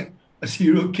you're playing like a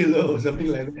serial killer or something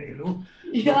like that,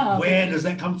 Yeah. But where does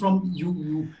that come from?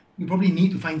 You probably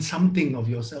need to find something of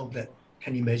yourself that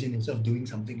can imagine yourself doing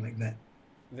something like that.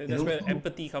 That's where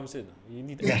empathy comes in. You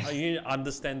need to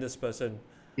understand this person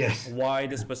Yes. why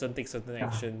this person takes certain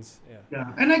actions. Yeah.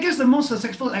 Yeah. And I guess the most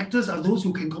successful actors are those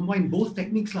who can combine both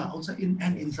techniques, outside in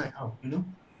and inside out,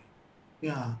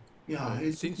 Yeah. Yeah.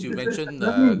 Since you mentioned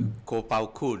Lovely. Ko Pao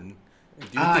Kun,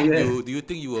 Yes. do you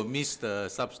think you will miss the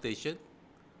substation?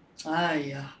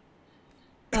 Yeah.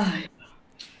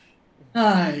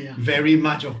 Yeah. Very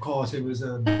much, of course. It was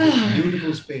a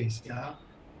beautiful space. Yeah.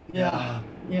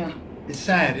 Yeah. It's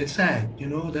sad.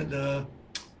 That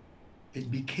it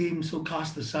became so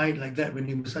cast aside like that when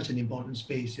it was such an important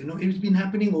space. It's been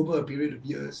happening over a period of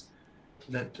years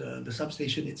that the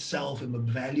substation itself and the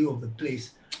value of the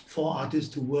place for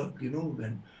artists to work,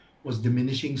 and was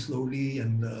diminishing slowly,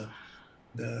 and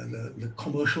the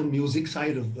commercial music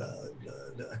side of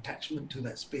the attachment to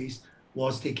that space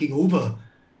was taking over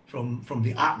from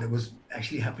the art that was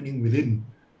actually happening within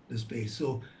the space.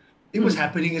 So it was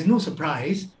happening. It's no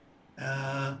surprise.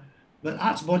 But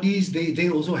arts bodies, they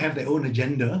also have their own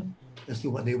agenda as to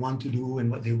what they want to do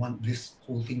and what they want this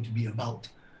whole thing to be about.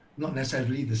 Not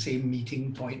necessarily the same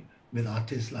meeting point with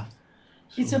artists.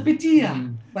 It's a pity,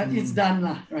 but it's done,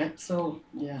 right? So,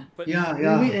 yeah. But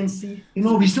We'll wait and see.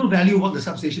 We still value what the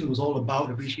substation was all about,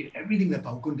 appreciate everything that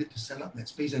Pao Kun did to set up that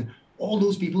space, and all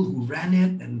those people who ran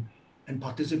it and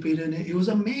participated in it. It was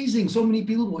amazing. So many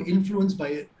people were influenced by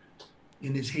it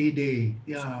in its heyday.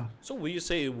 Yeah. So would you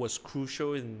say it was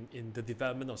crucial in the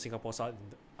development of Singapore's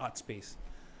art space?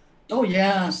 Oh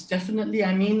yes, definitely.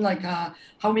 I mean, like,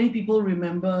 how many people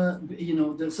remember,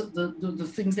 the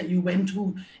things that you went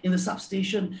to in the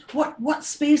substation? What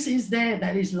space is there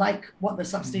that is like what the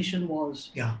substation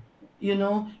was? Yeah.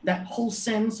 That whole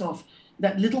sense of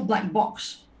that little black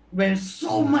box where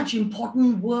so much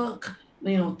important work,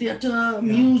 theater,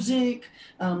 music,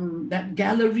 that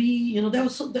gallery, there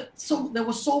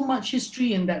was so much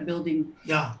history in that building.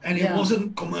 Yeah, and it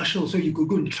wasn't commercial, so you could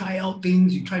go and try out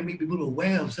things, you try and make people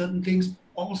aware of certain things,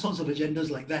 all sorts of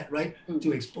agendas like that, right?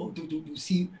 To expose, to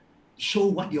see, show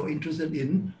what you're interested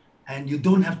in, and you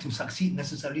don't have to succeed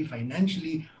necessarily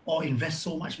financially or invest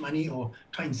so much money or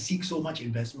try and seek so much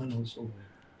investment also.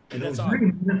 It's very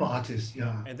important for artists,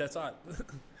 And that's art.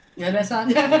 Yeah, that's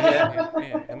art.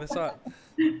 And that's art.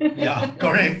 Yeah,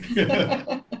 correct.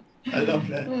 I love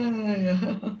that.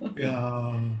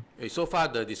 Yeah. Hey, so far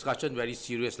the discussion very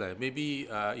serious. Maybe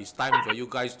it's time for you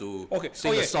guys to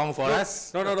sing a song for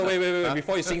us. No, wait.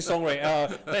 Before you sing song, right?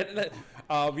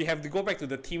 We have to go back to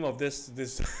the theme of this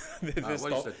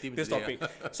topic.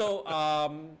 So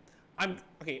I'm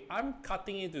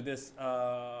cutting into this.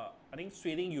 I think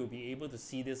Swee Lin, you'll be able to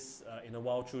see this in a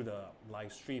while through the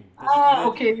live stream.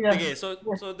 Okay, so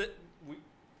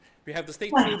we have to stay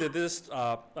true to this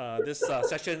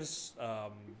session's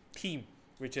theme,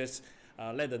 which is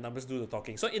let the numbers do the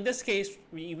talking. So in this case,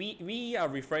 we are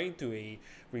referring to a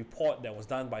report that was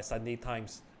done by Sunday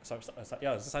Times.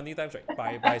 Sunday Times,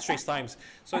 right? By Straits Times.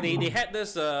 So they had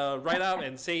this write up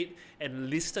and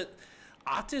listed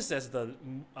artists as the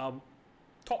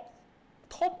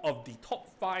top of the top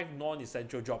 5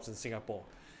 non-essential jobs in Singapore.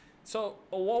 So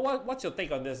what's your take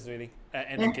on this, really?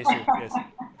 And in case yes.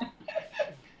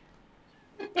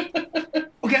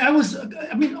 Okay,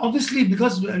 obviously,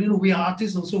 because we are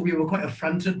artists also, we were quite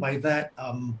affronted by that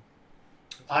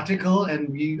article,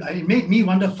 and it made me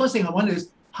wonder. First thing I wonder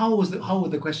is how were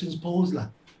the questions posed,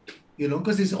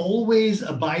 because there's always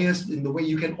a bias in the way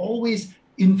you can always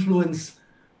influence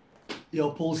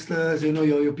your pollsters,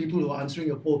 your people who are answering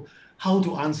your poll, how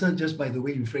to answer just by the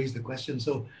way you phrase the question.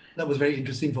 So that was very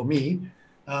interesting for me.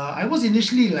 I was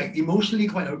initially emotionally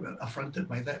quite affronted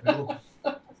by that.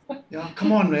 Yeah,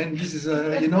 come on, man. This is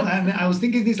and I was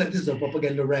thinking things like this is a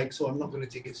propaganda rag, so I'm not going to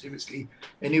take it seriously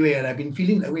anyway. And I've been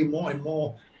feeling that way more and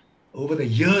more over the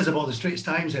years about the Straits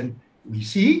Times, and we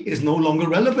see it's no longer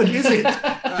relevant, is it?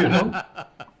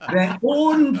 Their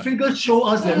own figures show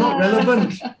us they're not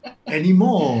relevant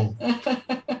anymore.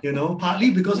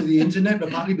 Partly because of the internet,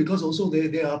 but partly because also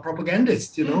they are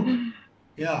propagandists.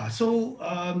 Yeah. So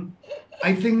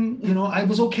I think I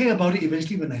was okay about it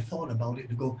eventually when I thought about it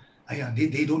to go.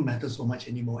 They don't matter so much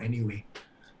anymore anyway.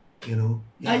 We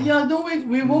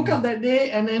woke up that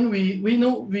day and then we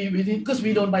know we did, because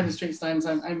we don't buy the Straits Times.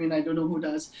 I don't know who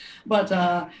does, but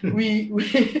we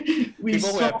people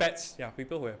who have pets. Yeah,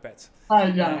 people who have pets.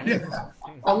 A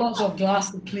lot of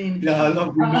glass to clean. Yeah, a lot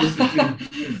of glass to clean.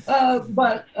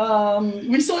 But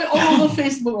we saw it all over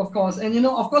Facebook, of course, and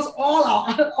of course, all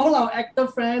our actor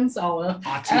friends, our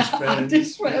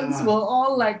artist friends were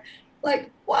all like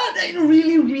what?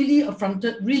 Really, really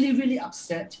affronted, really, really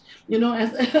upset.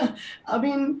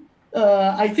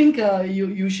 I think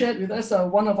you shared with us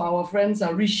one of our friends,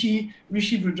 Rishi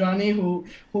Rudrani, who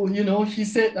he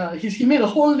said he made a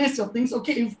whole list of things.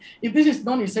 Okay, if this is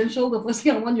non-essential, the first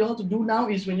thing I want you all to do now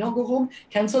is when you all go home,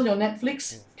 cancel your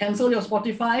Netflix, cancel your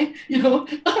Spotify.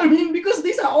 I mean, because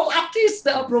these are all artists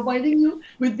that are providing you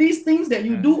with these things that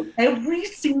you do every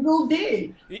single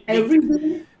day, every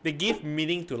day. They give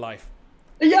meaning to life.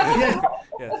 Yeah. Yes.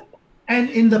 Yes. And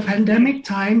in the pandemic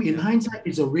time, in hindsight,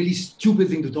 it's a really stupid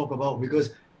thing to talk about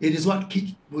because it is what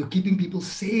we're keeping people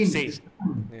sane. at this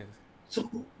time. Yes. So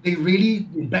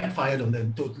it backfired on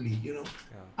them totally,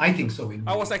 I think so.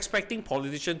 I was expecting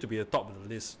politician to be the top of the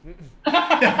list.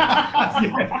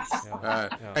 Yes.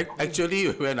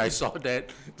 Actually, when I saw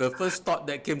that, the first thought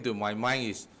that came to my mind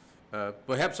is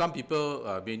perhaps some people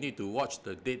may need to watch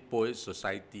the Dead Poets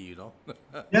Society,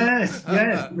 Yes,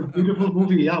 a beautiful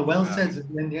movie. Yeah, well said.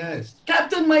 And yes,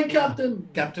 Captain, my captain.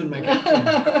 Captain, my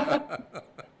captain.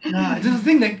 It's the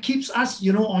thing that keeps us,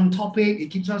 on topic.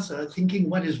 It keeps us thinking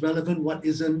what is relevant, what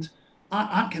isn't.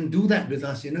 Art can do that with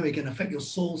us, it can affect your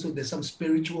soul. So there's some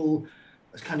spiritual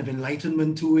kind of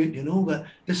enlightenment to it, But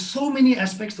there's so many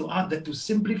aspects to art that to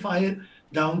simplify it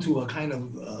down to a kind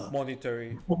of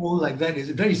Monetary. whole like that is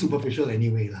very superficial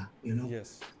anyway,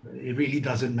 Yes. It really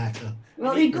doesn't matter.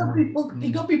 Well, it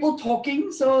got people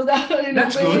talking, so that in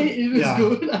That's a way good. it was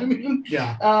good. I mean,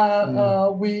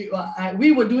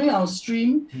 we were doing our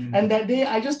stream, and that day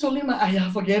I just told him,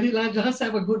 forget it, just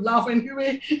have a good laugh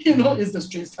anyway. It's the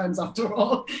Straits Times after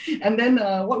all. And then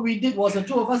what we did was the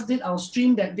two of us did our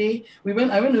stream that day.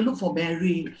 I went to look for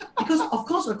beret because, of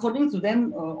course, according to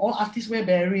them, all artists wear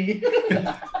beret.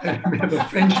 And we have a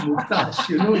French moustache,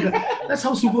 That's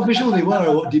how superficial they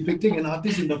were depicting an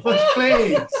artist in the first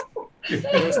place. They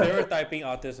were stereotyping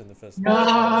artists in the first place.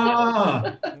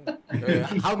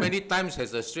 How many times has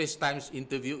the Straits Times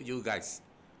interviewed you guys?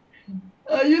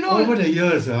 Over the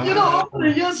years. Over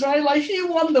the years, right? Like he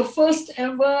won the first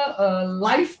ever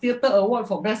live theatre award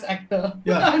for Best Actor.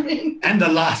 Yeah. I mean, and the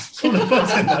last. So the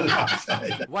first and the last.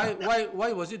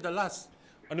 Why was it the last?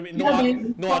 I mean,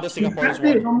 no other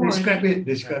Singaporeans won.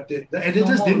 They scrapped it. The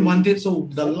editors didn't want it, so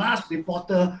the last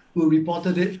reporter who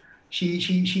reported it,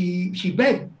 she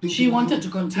begged. She wanted to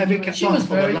continue. Have it kept She on was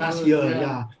for very the last good, year.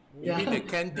 yeah. You mean they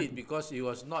canned it because it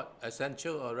was not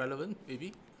essential or relevant,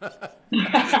 maybe?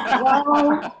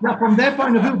 Well, from their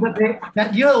point of view, but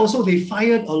that year also they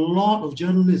fired a lot of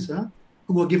journalists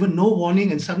who were given no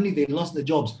warning, and suddenly they lost their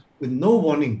jobs with no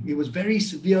warning. It was very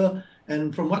severe,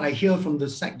 and from what I hear from the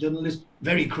sacked journalists,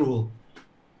 very cruel.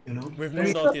 With no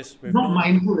notice. Not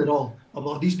mindful at all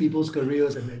about these people's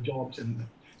careers and their jobs and their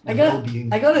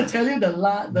well-being. I gotta tell you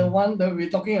the one that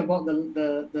we're talking about,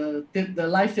 the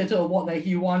live theatre award that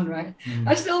he won, right?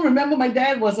 I still remember my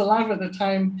dad was alive at the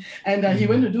time, and he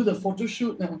went to do the photo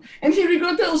shoot, and he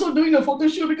regretted also doing the photo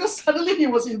shoot because suddenly he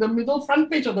was in the middle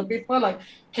front page of the paper, like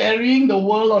carrying the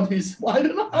world on his. I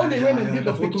don't know how they went and did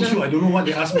the photo picture. shoot. I don't know what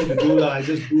they asked me to do. I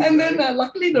just do. And then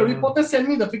luckily the reporter sent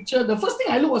me the picture. The first thing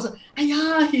I looked was,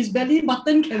 his belly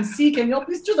button can see. Can you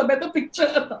please choose a better picture?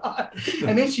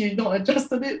 And then she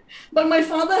adjusted it. But my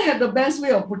father had the best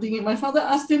way of putting it. My father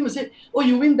asked him and said, "Oh,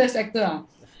 you win Best Actor.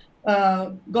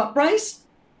 Got prize?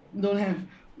 Don't have.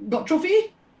 Got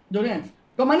trophy? Don't have.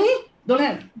 Got money? Don't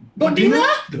have. Got dinner?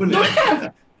 Don't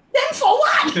have. Then for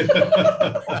what?"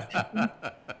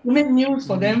 You made news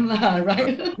for them,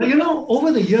 right? But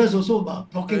over the years also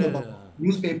about talking about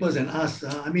newspapers and us,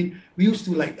 we used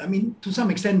to to some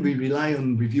extent we rely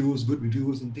on reviews, good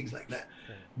reviews and things like that.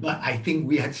 But I think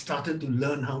we had started to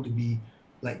learn how to be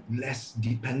less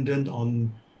dependent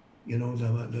on,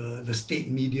 the state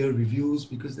media reviews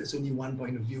because there's only one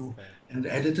point of view, and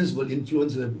the editors will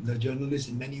influence the journalists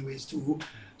in many ways too.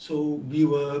 So we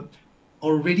were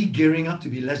already gearing up to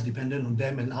be less dependent on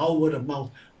them, and our word of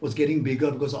mouth was getting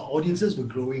bigger because our audiences were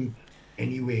growing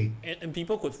anyway. And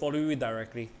people could follow you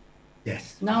directly.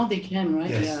 Yes. Now they can,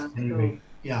 right? Yes. Yeah. Anyway.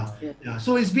 Yeah.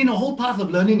 So it's been a whole path of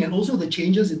learning, and also the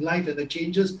changes in life and the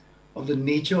changes of the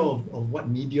nature of what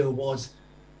media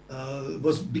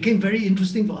became very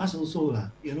interesting for us also,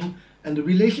 and the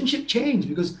relationship changed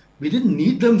because we didn't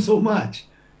need them so much.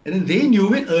 And then they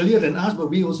knew it earlier than us, but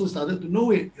we also started to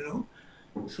know it,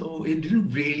 So it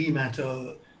didn't really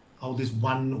matter how this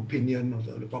one opinion of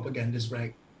the propagandist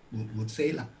rag would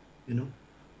say,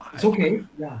 It's okay.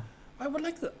 Yeah. I would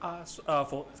like to ask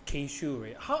for Kay Siu,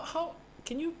 right? How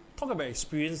can you talk about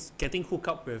experience getting hooked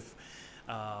up with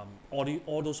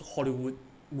all those Hollywood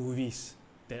movies?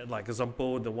 That, like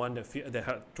example, the one that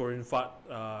had Jordan Fat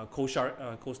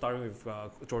co-starring with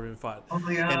Jordan Fat. Oh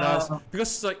yeah. And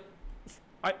because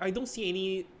I don't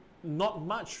see not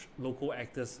much local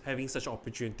actors having such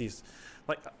opportunities.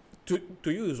 Like to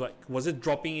you, is like, was it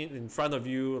dropping it in front of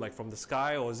you like from the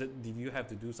sky, or did you have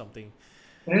to do something?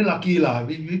 Very lucky lah.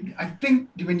 I think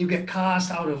when you get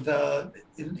cast out of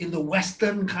in the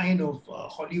Western kind of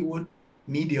Hollywood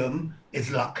medium,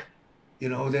 it's luck. You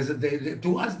know,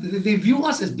 to us, they view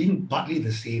us as being partly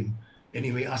the same.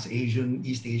 Anyway, us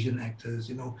East Asian actors,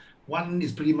 you know, one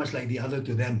is pretty much like the other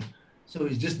to them. So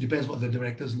it just depends what the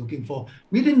director's looking for.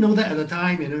 We didn't know that at the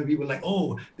time, you know. We were like,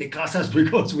 oh, they cast us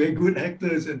because we're good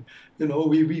actors, and you know,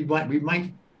 we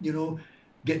might, you know,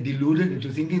 get deluded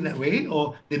into thinking that way,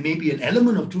 or there may be an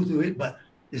element of truth to it, but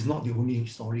it's not the only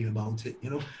story about it, you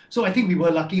know. So I think we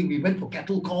were lucky. We went for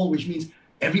cattle call, which means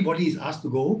everybody is asked to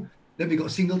go. Then we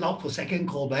got singled out for second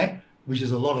callback, which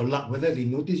is a lot of luck, whether they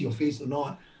notice your face or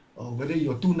not, or whether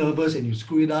you're too nervous and you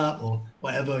screw it up or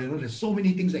whatever. You know, there's so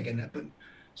many things that can happen.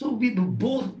 So we were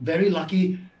both very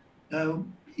lucky. You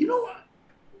know,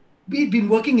 we'd been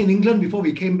working in England before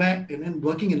we came back, and then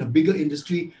working in a bigger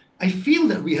industry. I feel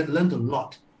that we had learned a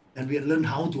lot, and we had learned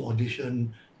how to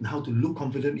audition and how to look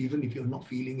confident even if you're not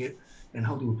feeling it, and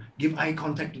how to give eye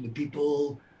contact to the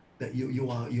people that you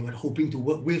are hoping to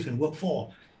work with and work for.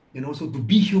 You know, so to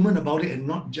be human about it and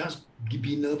not just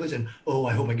be nervous and, oh,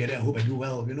 I hope I get it, I hope I do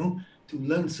well, you know, to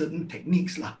learn certain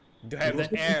techniques lah. To have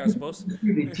the air, I suppose.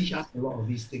 They teach us a lot of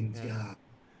these things,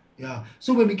 yeah.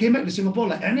 So when we came back to Singapore,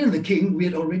 like Anna and the King, we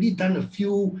had already done a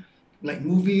few like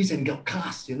movies and got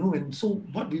cast, you know, and so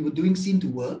what we were doing seemed to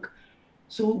work.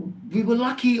 So we were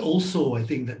lucky also, I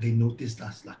think, that they noticed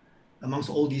us lah. Amongst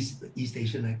all these East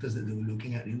Asian actors that they were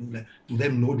looking at, you know, like to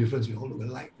them no difference, we all look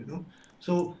alike, you know.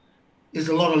 So it's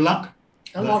a lot of luck.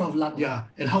 A lot of luck. Yeah,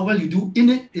 and how well you do in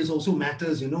it is also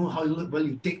matters, you know, how well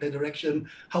you take the direction,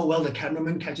 how well the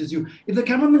cameraman catches you. If the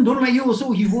cameraman don't like you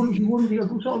also, he won't be a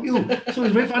good shot of you. So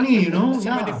it's very funny, you know.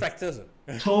 So many factors.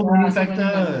 So many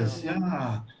factors,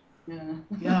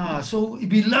 yeah. So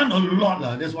we learned a lot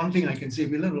lah. That's one thing I can say.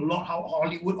 We learned a lot how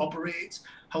Hollywood operates,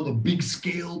 how the big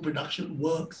scale production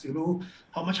works, you know,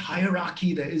 how much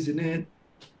hierarchy there is in it.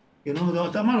 You know,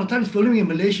 the amount of times filming in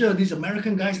Malaysia, these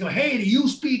American guys go, hey, do you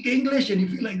speak English? And you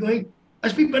feel like going, I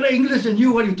speak better English than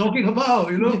you, what are you talking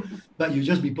about, you know? But you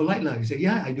just be polite lah. You say,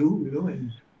 yeah, I do, you know,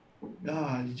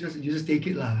 and you just take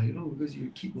it lah, you know, because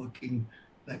you keep working,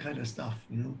 that kind of stuff,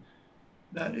 you know.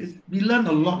 We learn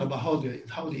a lot about how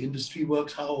the industry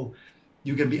works, how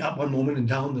you can be up one moment and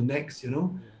down the next, you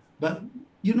know. But,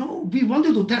 you know, we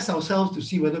wanted to test ourselves to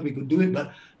see whether we could do it,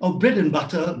 but our bread and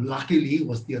butter, luckily,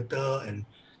 was theatre, and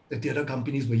the theatre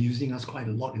companies were using us quite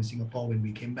a lot in Singapore when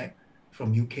we came back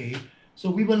from UK. So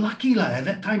we were lucky lah. At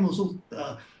that time also,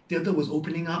 theatre was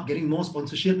opening up, getting more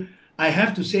sponsorship. I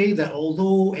have to say that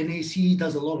although NAC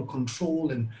does a lot of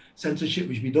control and censorship,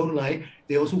 which we don't like,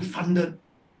 they also funded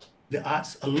the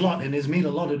arts a lot, and it's made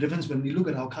a lot of difference. When we look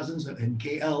at our cousins in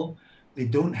KL, they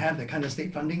don't have that kind of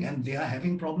state funding, and they are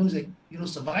having problems, like, you know,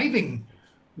 surviving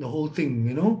the whole thing,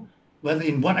 you know, whether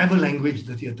in whatever language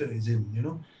the theatre is in, you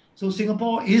know. So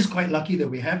Singapore is quite lucky that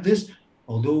we have this,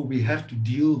 although we have to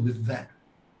deal with that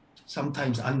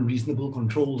sometimes unreasonable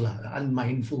control,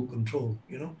 unmindful control,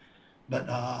 you know. But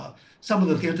some of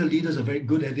the theatre leaders are very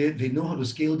good at it. They know how to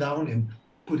scale down and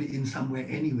put it in somewhere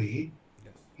anyway.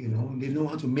 Yes. You know, they know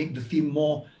how to make the theme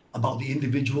more about the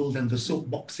individual than the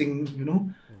soapboxing, you know.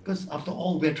 Because after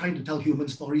all, we're trying to tell human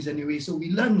stories anyway. So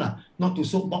we learn not to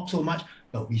soapbox so much,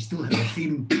 but we still have a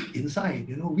theme inside,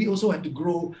 you know. We also have to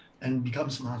grow and become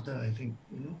smarter, I think,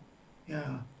 you know.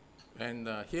 Yeah. And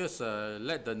here's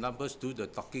let the numbers do the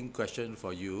talking question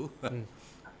for you.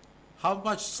 How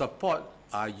much support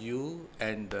are you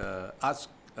and the arts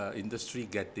industry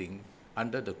getting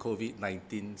under the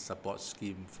COVID-19 support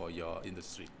scheme for your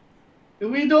industry?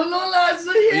 We don't know lah.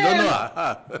 So You don't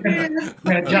know?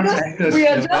 We're just actors. We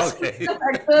are just Okay.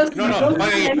 actors. No. We don't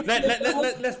Okay, know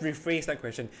let's rephrase that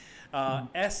question.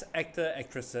 As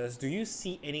actresses, do you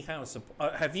see any kind of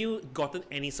support? Have you gotten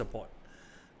any support?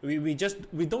 We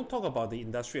don't talk about the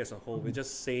industry as a whole. We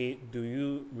just say, do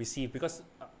you receive, because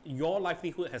your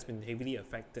livelihood has been heavily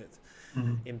affected,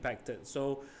 impacted.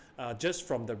 So just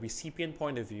from the recipient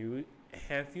point of view,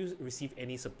 have you received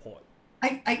any support?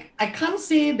 I can't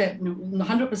say that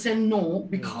 100% no,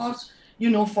 because, you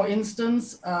know, for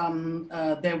instance,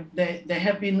 there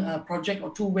have been a project or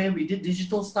two where we did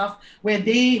digital stuff where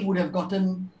they would have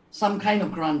gotten some kind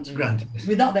of grant.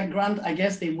 Without that grant, I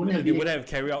guess they wouldn't have. They wouldn't have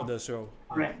carried out the show.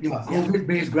 Correct. Yeah,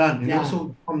 COVID-based grant, you know.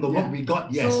 So from the work we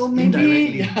got, yes, so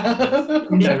maybe,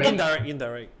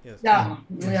 Indirect, yes.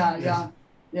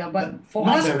 Yeah. But for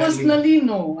Not us directly. personally,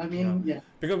 no. I mean,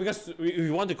 Because we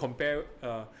want to compare.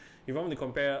 If you want to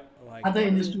compare, like other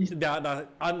industries, the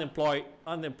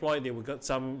unemployed, they will get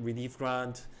some relief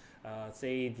grant.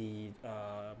 Say the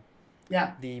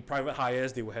Yeah. the private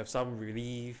hires, they will have some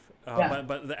relief. Yeah.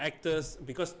 But the actors,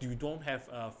 because you don't have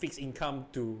fixed income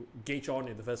to gauge on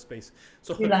in the first place,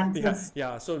 so Freelancers.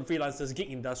 so freelancers,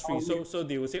 gig industry, so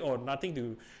they will say, oh, nothing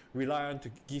to rely on to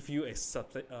give you a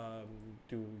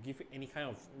to give any kind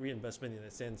of reimbursement in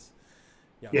a sense.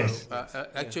 Yeah. Yes.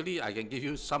 Actually, I can give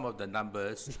you some of the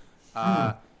numbers.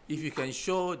 If you can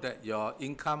show that your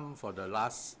income for the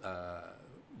last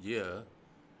year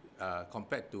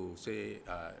compared to, say,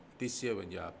 this year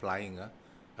when you're applying a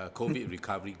COVID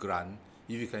recovery grant,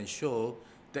 if you can show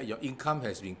that your income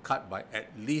has been cut by at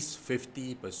least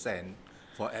 50%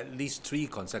 for at least 3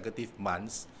 consecutive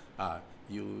months,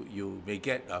 you may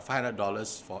get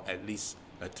 $500 for at least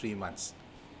 3 months.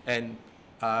 And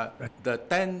the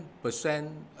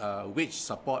 10% wage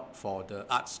support for the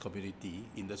arts community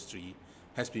industry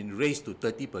has been raised to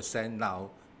 30%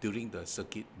 now during the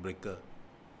circuit breaker.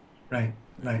 Right.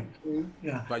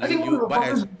 Yeah. But I think one of the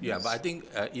problems- but I think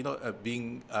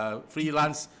being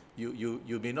freelance,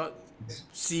 you may not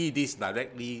see this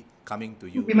directly coming to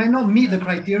you. They might not meet the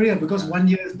criteria because 1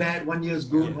 year is bad, 1 year is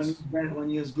good, 1 year is bad, 1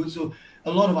 year is good. So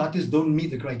a lot of artists don't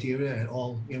meet the criteria at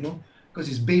all, because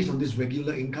it's based on this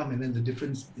regular income and then the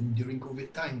difference during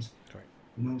COVID times. Correct.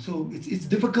 So it's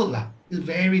difficult lah. It's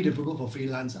very difficult for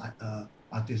freelance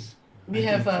artists. We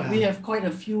have quite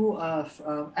a few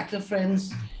actor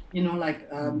friends,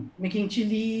 making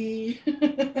chili,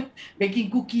 baking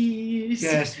cookies.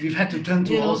 Yes, we've had to turn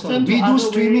to also. turn to We do other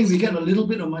streaming. ways We get a little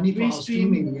bit of money for our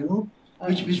streaming, Restream.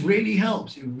 which really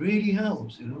helps. It really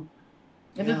helps,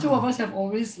 And the two of us have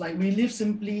always we live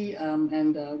simply,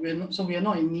 and we are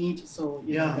not in need. So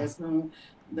there's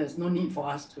no need for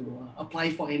us to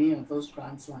apply for any of those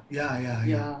grants lah.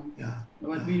 Yeah.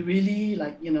 But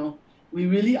we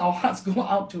really our hearts go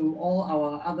out to all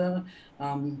our other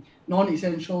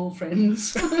non-essential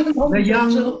friends. The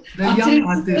young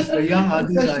artists,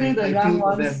 Especially the I young feel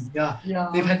for ones. them. Yeah.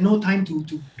 They've had no time to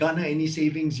garner any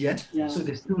savings yet, Yeah. so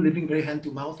they're still living very hand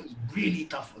to mouth. It's really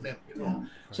tough for them, Yeah.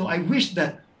 So I wish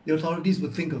that the authorities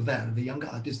would think of that, the younger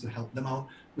artists, to help them out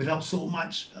without so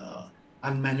much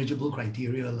unmanageable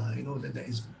criteria, that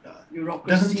is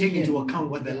doesn't take into account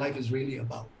what their life is really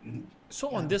about. So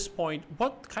on this point,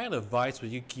 what kind of advice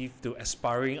would you give to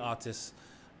aspiring artists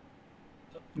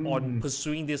on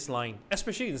pursuing this line,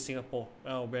 especially in Singapore,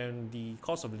 when the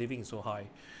cost of living is so high?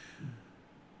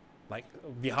 Like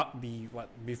be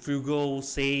frugal,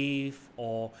 save,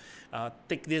 or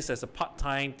take this as a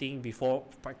part-time thing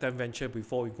part-time venture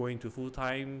before we go into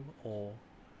full-time, or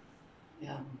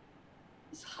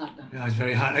it's hard. Yeah, it's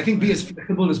very hard. I think be as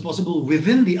flexible as possible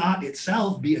within the art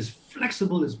itself. Be as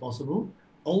flexible as possible.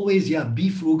 Always, be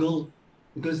frugal,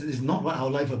 because it's not what our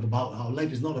life is about. Our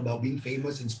life is not about being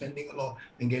famous and spending a lot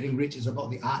and getting rich. It's about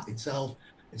the art itself.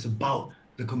 It's about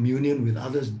the communion with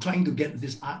others, trying to get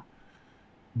this art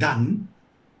done,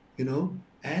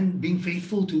 and being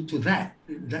faithful to that.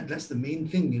 That's the main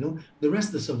thing, The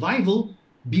rest, the survival,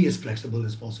 be as flexible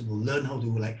as possible. Learn how to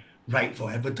write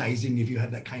for advertising if you have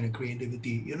that kind of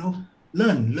creativity,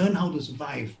 Learn how to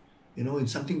survive. In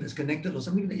something that's connected or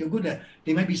something that you're good at.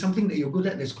 There might be something that you're good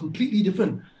at that's completely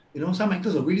different. Some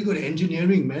actors are really good at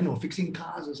engineering, man, or fixing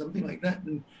cars or something like that.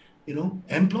 And,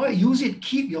 use it,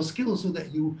 keep your skills so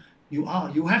that you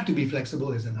have to be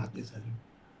flexible as an artist, I think.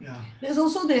 Yeah. There's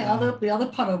also the other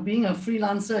part of being a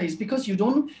freelancer is because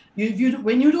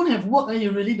when you don't have work, you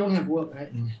really don't have work,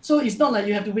 right? So it's not like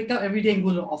you have to wake up every day and go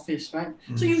to the office, right?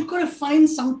 So you've got to find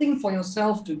something for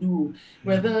yourself to do,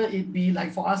 whether it be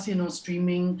like for us,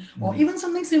 streaming, or even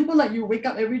something simple like you wake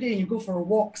up every day and you go for a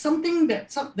walk, something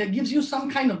that gives you some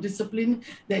kind of discipline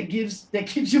that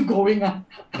keeps you going.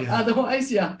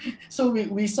 Otherwise, So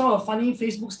we saw a funny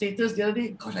Facebook status the other day.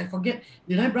 Gosh, I forget.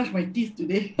 Did I brush my teeth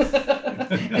today?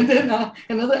 And then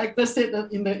another actor said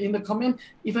that in the comment,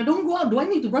 if I don't go out, do I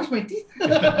need to brush my teeth?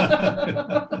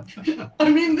 I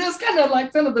mean, that's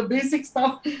kind of the basic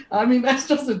stuff. I mean, that's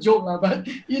just a joke, but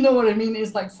you know what I mean?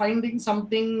 It's like finding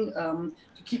something to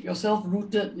keep yourself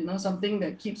rooted, something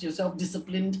that keeps yourself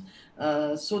disciplined,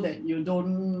 so that you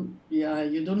don't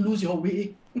lose your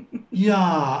way.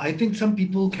 I think some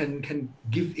people can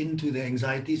give in to their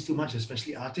anxieties too much,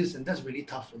 especially artists, and that's really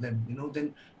tough for them.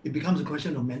 Then it becomes a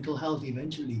question of mental health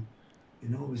eventually.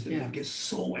 They get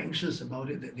so anxious about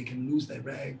it that they can lose their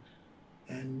rag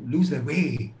and lose their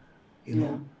way.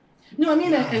 No, I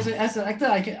mean, as an actor,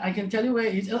 I can tell you where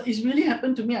it's really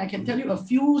happened to me. I can tell you a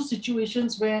few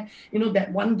situations where,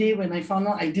 that one day when I found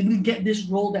out I didn't get this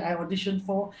role that I auditioned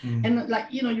for, and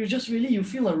you just really, you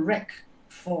feel a wreck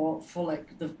for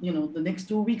the next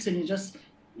 2 weeks, and you just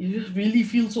really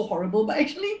feel so horrible. But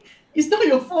actually, It's not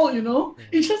your fault, you know.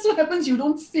 It just so happens you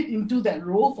don't fit into that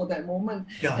role for that moment,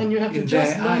 Yeah, and you have to in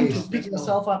just their learn to eyes, pick that's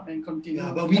yourself up and continue.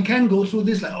 Yeah, but we can go through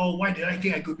this like, oh, why did I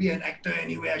think I could be an actor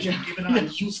anyway? I should have given up. I'm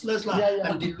useless, lah. Yeah, yeah.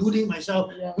 I'm deluding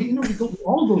myself. Yeah. We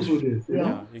all go through this, you Yeah.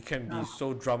 know. You can be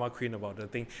so drama queen about the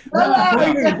thing.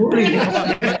 Totally.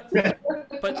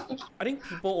 But I think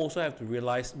people also have to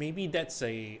realize maybe that's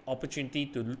a opportunity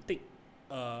to take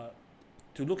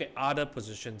to look at other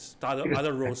positions,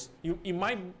 other roles. It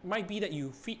might be that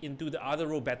you fit into the other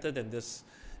role better than this.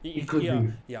 It could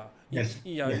be. Yeah. Yes.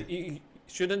 Yeah. You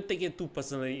shouldn't take it too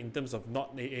personally in terms of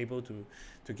not able to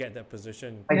get that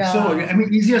position. I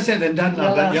mean, easier said than done,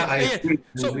 lah. But Yeah. I agree.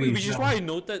 So agree, which is yeah. why I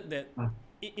noted that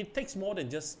it takes more than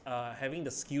just having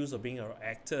the skills of being an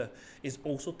actor. It's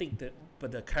also take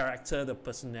the character, the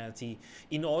personality,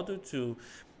 in order to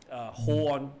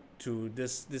hold on to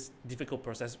this difficult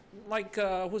process. Like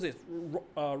who's it?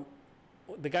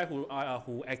 The guy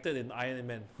who acted in Iron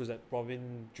Man, who's that?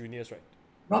 Robin Jr.'s, right?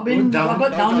 Robert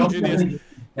Downey Jr.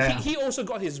 Yeah. He also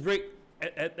got his break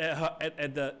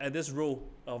at this role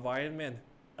of Iron Man,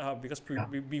 because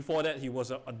before that he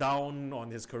was down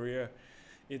on his career.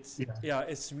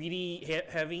 It's really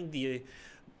having the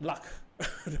luck,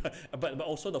 but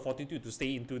also the fortitude to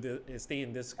stay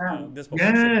in this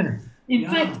profession.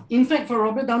 In fact, for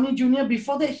Robert Downey Jr.,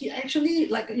 before that, he actually,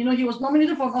 he was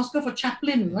nominated for an Oscar for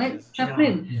Chaplin, right? Yes.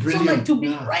 Chaplin. Yeah. So like to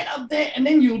be right up there, and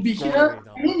then you'll be Go here, away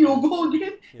now. and then you'll go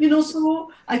again. Yes.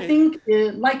 So I think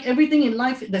like everything in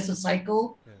life, there's a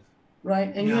cycle,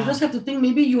 right? And you just have to think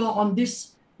maybe you are on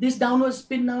this downward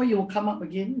spin now, you will come up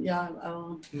again.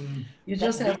 You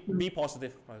just have to be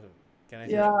positive. Can I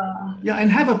say Yeah.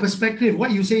 And have a perspective. What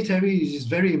you say, Terry, is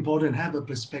very important. Have a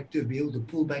perspective, be able to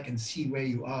pull back and see where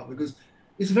you are, because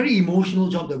it's a very emotional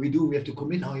job that we do. We have to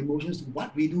commit our emotions to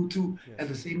what we do too at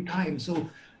the same time. So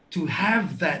to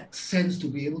have that sense, to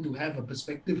be able to have a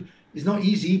perspective is not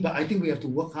easy, but I think we have to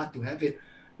work hard to have it.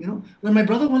 You know, when my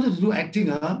brother wanted to do acting,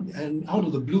 and out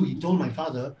of the blue, he told my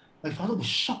father was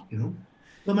shocked, you know.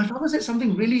 But my father said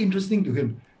something really interesting to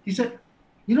him. He said,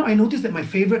 you know, I noticed that my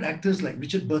favorite actors like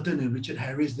Richard Burton and Richard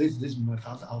Harris,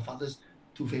 our father's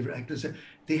two favorite actors,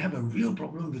 they have a real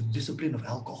problem with discipline of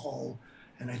alcohol.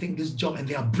 And I think this job, and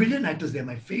they are brilliant actors, they're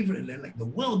my favorite, they're like the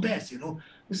world best, you know,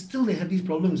 but still they have these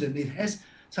problems, and it has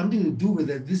something to do with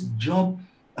that this job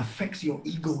affects your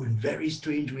ego in very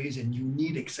strange ways, and you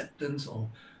need acceptance, or,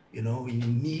 you know, you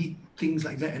need things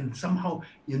like that. And somehow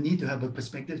you need to have a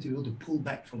perspective to be able to pull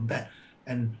back from that.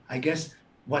 And I guess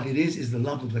what it is the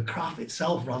love of the craft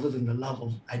itself rather than the love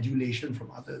of adulation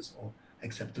from others or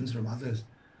acceptance from others.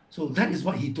 So that is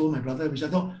what he told my brother, which I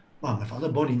thought, wow, my father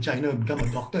born in China, become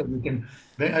a doctor.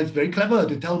 It's very clever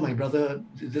to tell my brother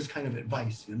this kind of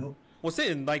advice, you know. Was it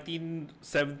in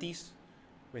 1970s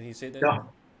when he said that? Yeah.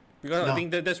 Because I think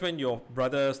that's when your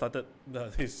brother started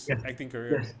his acting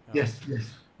career. Yes.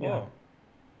 Oh.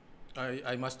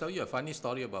 I must tell you a funny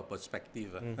story about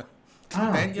perspective.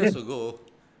 10 10 years ago,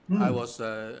 I was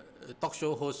a talk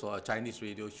show host for a Chinese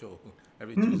radio show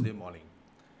every Tuesday morning.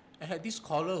 I had this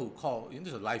caller who called, this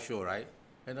is a live show, right?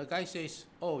 And the guy says,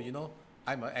 oh, you know,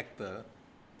 I'm an actor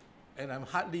and I'm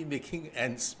hardly making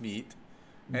ends meet.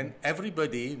 And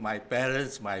everybody, my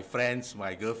parents, my friends,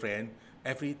 my girlfriend,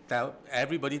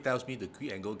 everybody tells me to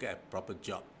quit and go get a proper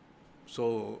job.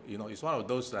 So, you know, it's one of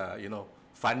those,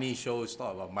 funny shows,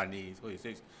 talk about money. So he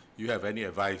says, you have any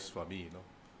advice for me, you know?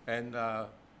 And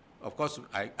of course,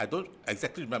 I don't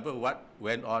exactly remember what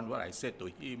went on, what I said to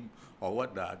him, or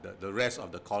what the rest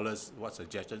of the callers, what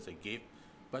suggestions they gave.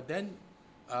 But then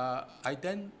I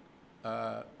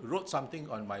wrote something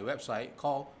on my website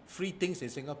called Free Things in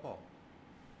Singapore,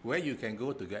 where you can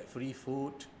go to get free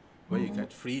food, where you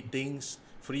get free things,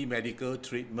 free medical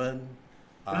treatment,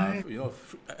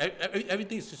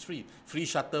 everything is just free. Free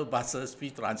shuttle buses, free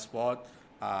transport,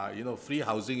 free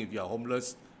housing if you are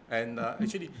homeless. And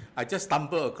actually, I just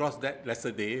stumbled across that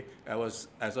yesterday. As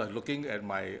I was looking at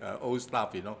my old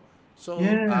stuff, you know. So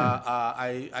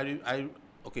I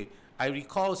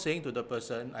recall saying to the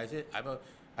person, I said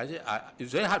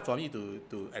it's very hard for me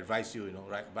to advise you, you know,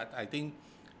 right? But I think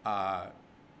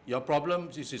your problem,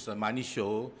 this is a money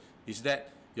show, is that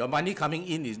your money coming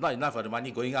in is not enough for the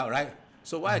money going out, right?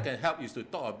 So what I can help is to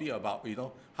talk a bit about, you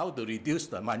know, how to reduce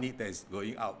the money that is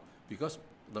going out, because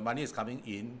the money is coming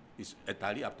in is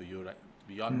entirely up to you, right?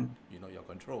 Beyond your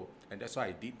control, and that's why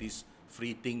I did these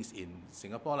free things in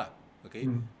Singapore, lah. Okay.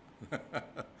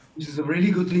 This is a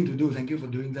really good thing to do. Thank you for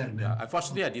doing that, man. Yeah,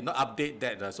 unfortunately, I did not update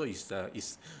that, so it's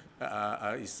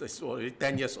already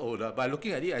 10 years old. By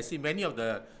looking at it, I see many of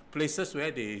the places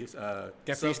where they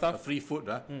Get free serve stuff? free food.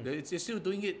 They're still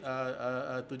doing it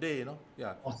today, you know.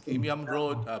 Yeah, Awesome. Kim Yam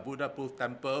Road, Buddha Proof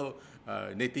Temple,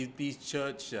 Nativity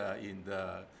Church at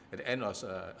the end of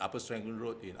Upper Serangoon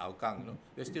Road in Hougang. You know,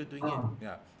 they're still doing it.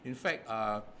 Yeah. In fact,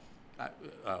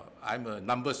 I'm a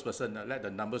numbers person. Let the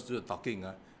numbers do the talking.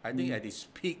 I think at its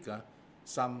peak,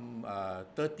 some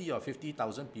 30 or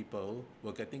 50,000 people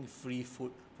were getting free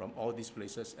food from all these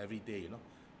places every day. You know,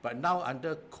 but now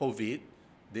under COVID,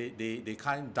 they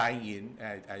can't dine in.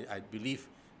 I believe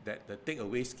that the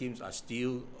takeaway schemes are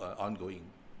still ongoing.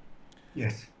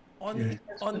 Yes. On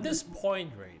this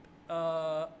point, right?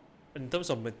 In terms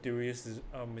of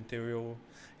material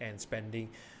and spending,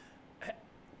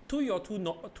 to your two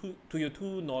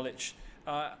knowledge,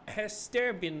 has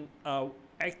there been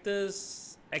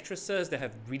actresses that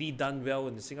have really done well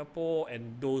in Singapore,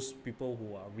 and those people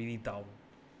who are really down?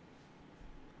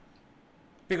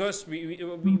 Because we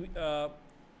are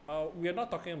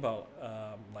not talking about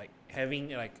like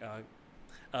having like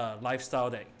a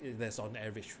lifestyle that's on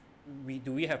average.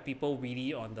 We have people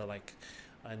really on the like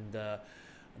and the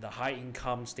high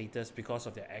income status because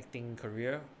of their acting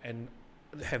career, and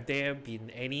have there been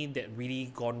any that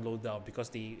really gone low down because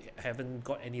they haven't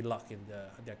got any luck in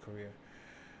their career?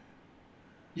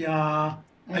 Yeah,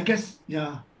 I guess,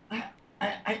 yeah.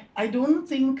 I don't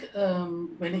think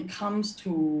when it comes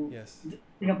to Yes.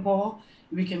 Singapore,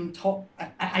 we can talk.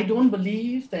 I don't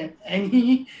believe that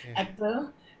any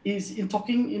actor is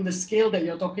talking in the scale that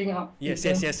you're talking up. Yes.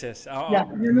 Yeah,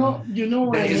 you know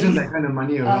what There I isn't mean. that kind of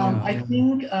money around. I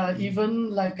think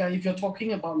even like if you're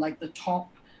talking about like the top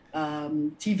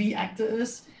TV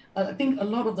actors, I think a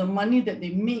lot of the money that they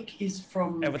make is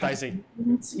from Advertising.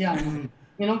 Yeah,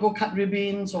 you know, go cut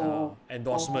ribbons or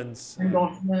endorsements.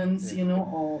 endorsements, you know,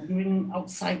 or doing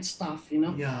outside stuff, you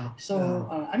know. Yeah. So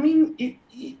I mean,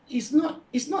 it's not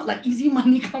like easy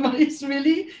money come out. It's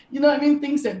really, you know, I mean,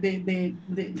 things that they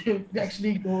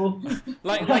actually go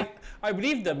like I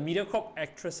believe the MediaCorp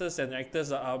actresses and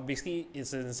actors are basically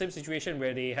is in the same situation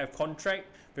where they have contract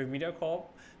with MediaCorp.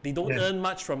 They don't earn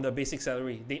much from the basic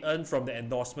salary. They earn from the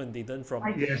endorsement. They earn from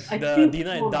the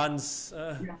dinner and dance.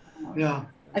 Yeah.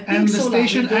 I think And the so,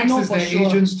 station we don't acts know as for their sure.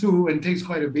 agents too and takes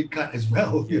quite a big cut as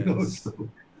well, you know. Yes. So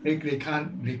they can't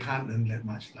earn that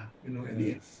much, you know, at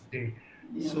the end of the day.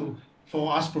 Yeah. So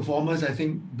for us performers, I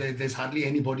think there's hardly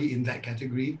anybody in that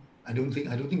category. I can't think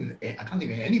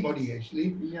of anybody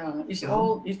actually. Yeah, it's You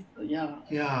all know? yeah.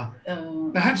 Yeah.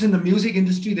 Perhaps in the music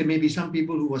industry, there may be some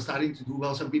people who are starting to do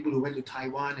well, some people who went to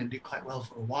Taiwan and did quite well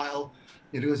for a while.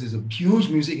 Because there's a huge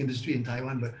music industry in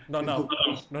Taiwan, but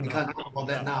we can't talk about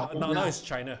that now. Now it's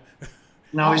China.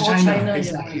 Now it's Or China,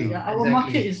 exactly. Yeah. Our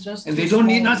market is just and too they don't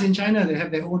need small. us in China, they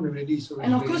have their own already. So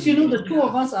And of course, you know, the two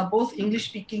of us are both English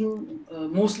speaking,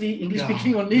 mostly English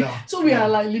speaking only. Yeah, So we are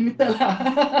like limited.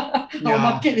 Our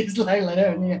market is like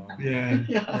that only.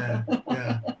 Yeah.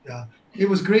 It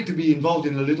was great to be involved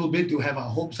in a little bit, to have our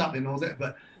hopes up and all that,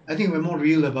 but I think we're more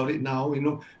real about it now. You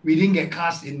know, we didn't get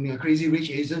cast in Crazy Rich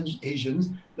Asians,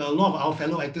 but a lot of our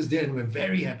fellow actors did, and we're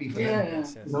very happy for them.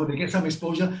 Yes. You know, they get some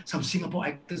exposure, some Singapore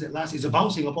actors at last. It's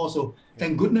about Singapore, so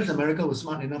thank goodness America was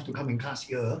smart enough to come and cast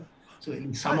here. So at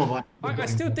least some of us. I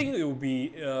still think it would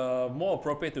be more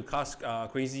appropriate to cast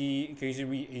Crazy Rich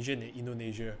Asian in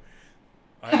Indonesia.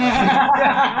 Because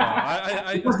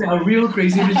there are real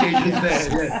Crazy Rich Asians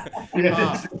there.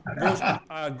 Yes.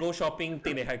 Go shopping,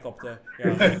 take the helicopter.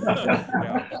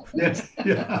 Yes.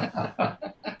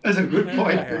 That's a good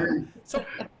point. So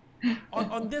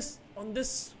on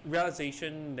this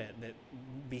realization that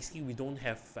basically we don't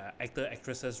have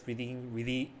actresses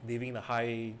really living the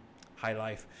high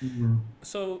life. Mm-hmm.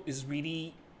 So it's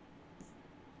really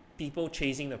people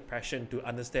chasing the passion to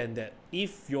understand that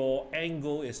if your end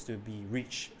goal is to be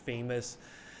rich, famous,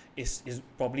 is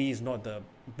probably not the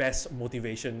best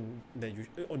motivation that you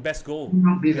or best goal. It may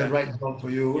not be the right job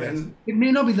for you, and it may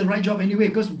not be the right job anyway.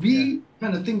 Because we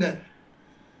kind of think that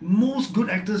most good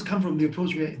actors come from the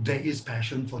approach where there is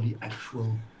passion for the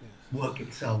actual work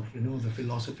itself. You know, the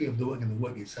philosophy of the work and the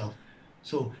work itself.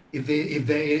 So if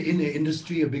they're in an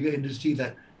industry, a bigger industry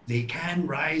that they can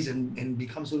rise and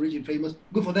become so rich and famous,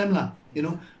 good for them lah, you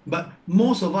know. But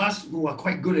most of us who are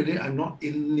quite good at it are not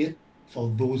in it for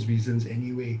those reasons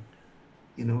anyway.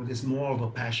 You know, there's more of a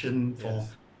passion for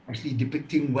actually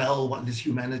depicting well what this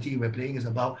humanity we're playing is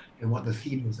about and what the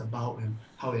theme is about and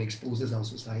how it exposes our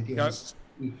society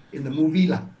in the movie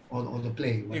lah, or the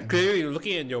play. Clearly,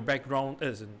 looking at your background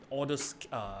as in all those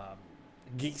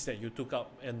gigs that you took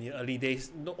up in the early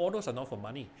days, all those are not for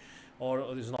money.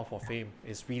 Or it's not for fame.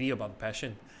 It's really about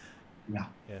passion. Yeah.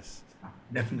 Yes.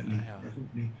 Definitely.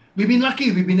 We've been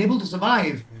lucky. We've been able to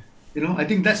survive. I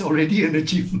think that's already an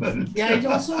achievement. Yeah, it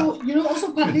also,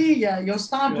 also partly, your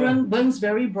star burns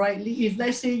very brightly. If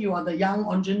let's say you are the young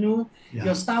ingenue,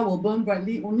 your star will burn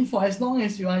brightly only for as long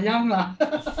as you are young.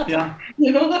 Yeah.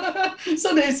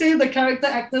 So they say the character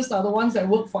actors are the ones that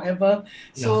work forever.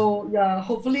 So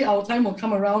hopefully our time will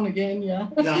come around again.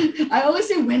 I always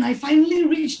say when I finally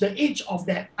reach the age of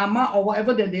that ama or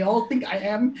whatever that they all think I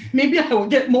am, maybe I will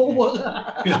get more work.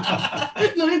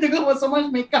 No need to go for so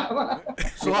much makeup.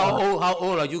 So how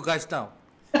old are you guys now?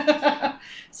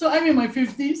 So I'm in my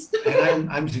 50s. And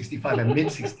I'm 65. I'm mid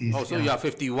 60s. Oh, so you are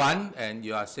 51 and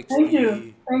you are 60. Thank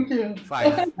you.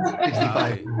 65.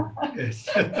 Yes.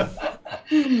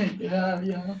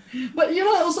 Yeah. But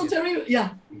also Terry,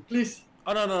 please.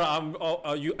 Oh no!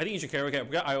 I think you should carry on.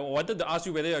 I wanted to ask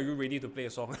you whether are you ready to play a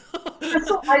song.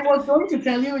 So I was going to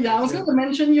tell you, I was going to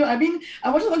mention you. I mean,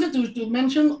 I just wanted to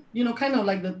mention, kind of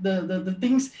like the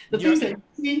things that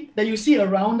you see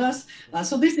around us.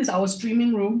 So this is our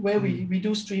streaming room where we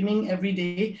do streaming every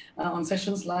day on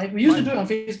Sessions Live. We used to do it on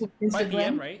Facebook, Instagram. 5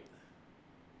 p.m. right?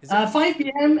 5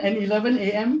 p.m. and 11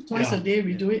 a.m. twice a day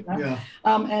we do it.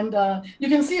 And you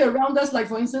can see around us, like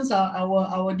for instance,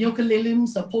 our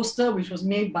Neokalelims poster, which was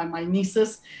made by my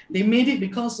nieces. They made it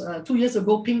because 2 years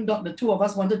ago, Pink Dot, the two of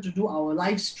us wanted to do our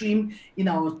live stream in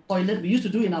our toilet. We used to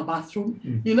do it in our bathroom.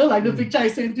 Like the picture I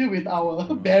sent you with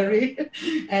our beret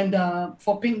and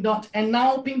for Pink Dot. And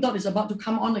now Pink Dot is about to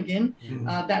come on again.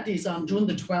 That is on June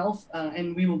the 12th,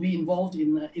 and we will be involved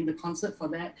in the concert for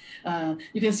that.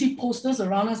 You can see posters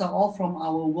around us are all from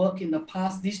our work in the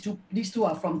past. These two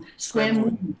are from Square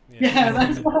Moon.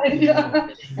 That's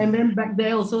right. And then back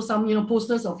there also some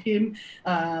posters of him.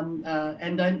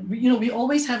 And then we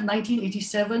always have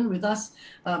 1987 with us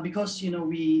because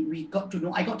we got to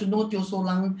know. I got to know Teo So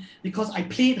Lang because I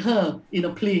played her in a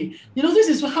play. This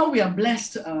is how we are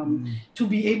blessed to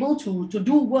be able to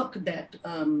do work that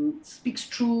speaks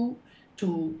true,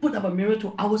 to put up a mirror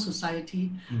to our society.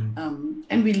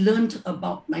 And we learned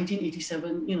about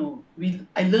 1987,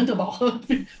 I learned about her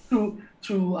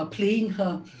through playing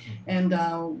her. And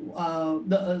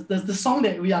the song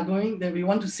that we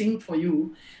want to sing for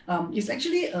you is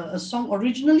actually a song.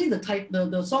 Originally,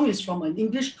 the song is from an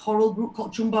English choral group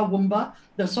called Chumba Wumba.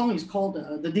 The song is called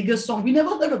The Digger's Song. We never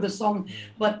heard of the song,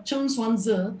 but Cheng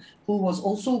Swan-ze, who was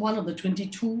also one of the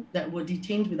 22 that were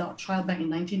detained without trial back in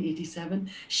 1987,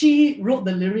 she wrote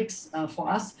the lyrics for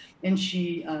us, and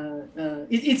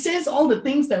it says all the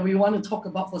things that we want to talk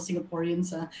about for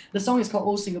Singaporeans. The song is called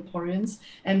Oh Singaporeans,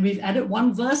 and we've added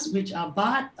one verse, which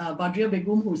Badria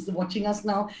Begum, who's watching us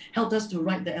now, helped us to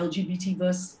write the LGBT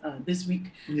verse this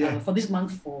week for this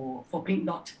month for Pink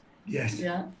Dot. Yes.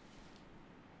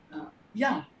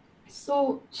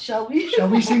 So shall we? Shall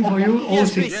we sing for you?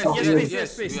 Yes,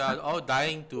 Yes, please. we are all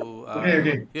dying to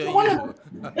Okay. hear So one you.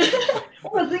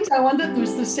 of the things I wanted to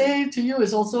say to you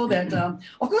is also that,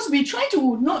 of course, we try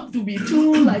to not to be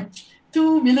too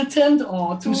militant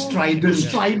or too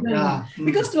strident. Yeah.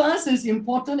 Because to us it's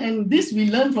important, and this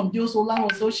we learned from Teo So Lang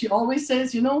also. She always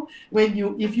says,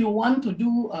 if you want to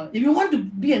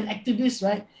be an activist,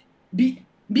 right,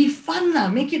 be fun lah,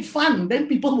 make it fun, then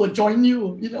people will join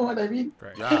you. You know what I mean?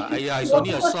 Right. Yeah, it's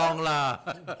only a song lah.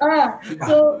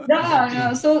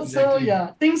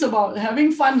 Things about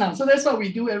having fun lah. So that's what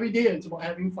we do every day. It's about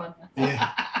having fun.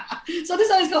 So this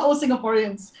one is called All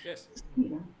Singaporeans. Yes.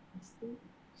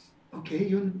 Okay,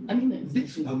 you. I mean,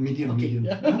 medium. Okay.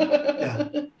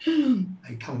 Medium.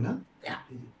 I count, huh? Yeah.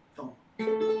 4.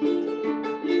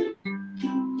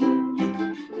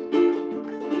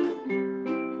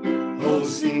 Oh,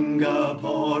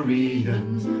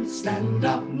 Singaporeans, stand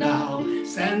up now,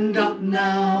 stand up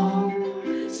now.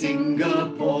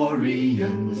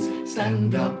 Singaporeans,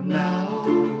 stand up now.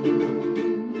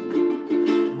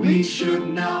 We should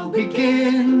now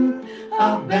begin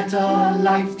a better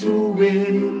life to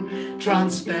win.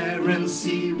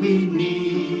 Transparency we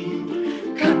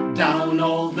need. Cut down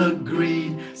all the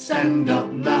greed. Stand up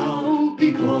now,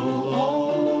 people.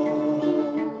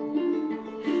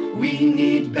 We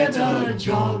need better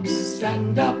jobs.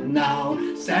 Stand up now,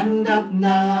 stand up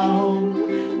now.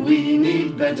 We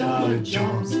need better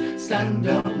jobs. Stand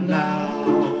up now.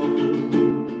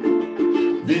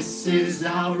 This is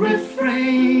our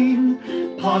refrain.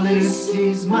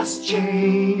 Policies must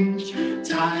change.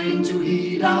 Time to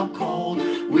heed our call.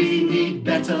 We need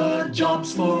better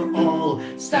jobs for all.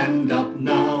 Stand up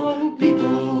now,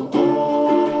 people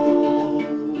all.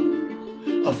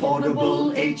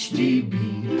 Affordable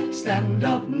HDB. Stand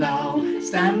up now,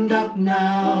 stand up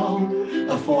now.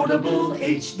 Affordable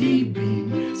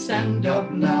HDB. Stand up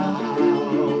now.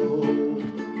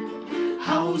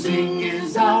 Housing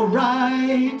is our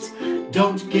right.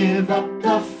 Don't give up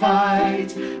the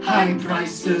fight. High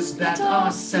prices that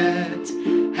are set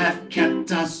have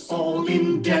kept us all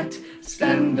in debt.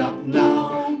 Stand up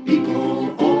now,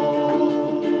 people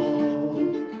all.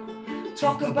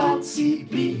 Talk about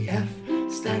CPF.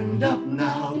 Stand up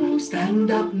now,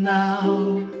 stand up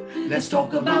now. Let's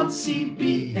talk about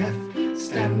CPF.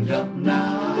 Stand up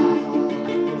now.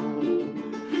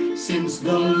 Since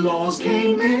the laws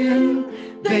came in,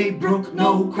 they brook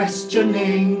no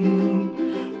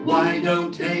questioning. Why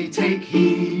don't they take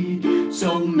heed?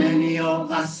 So many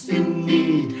of us in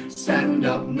need. Stand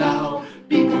up now,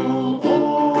 people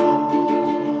all.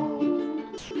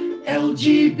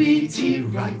 LGBT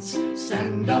rights,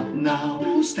 stand up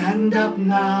now, stand up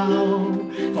now.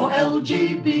 For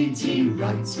LGBT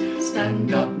rights,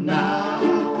 stand up now.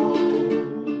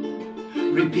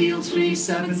 Repeal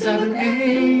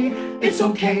 377A, it's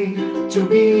okay to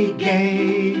be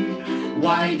gay.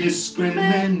 Why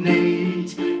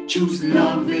discriminate? Choose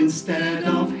love instead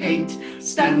of hate.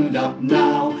 Stand up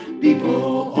now,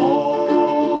 people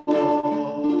all.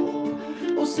 Oh,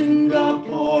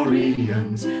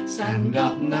 Singaporeans, stand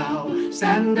up now,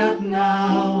 stand up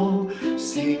now.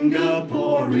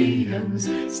 Singaporeans,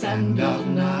 stand up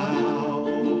now.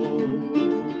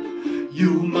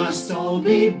 You must all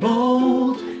be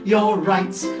bold, your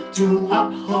rights to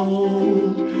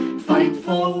uphold. Fight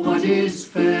for what is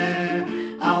fair,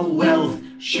 our wealth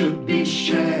should be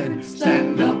shared.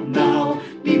 Stand up now,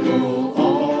 people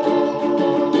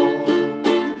all.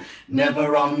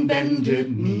 Never on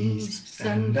bended knees.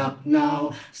 Stand up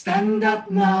now, stand up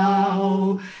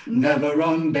now. Never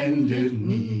on bended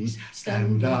knees.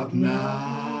 Stand up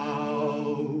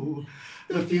now.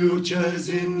 The future's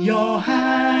in your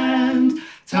hand.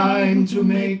 Time to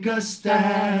make a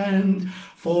stand.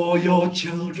 For your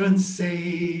children's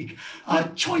sake, a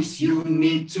choice you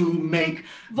need to make.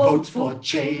 Vote for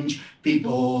change,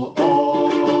 people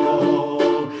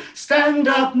all. Stand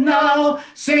up now,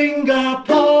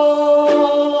 Singapore.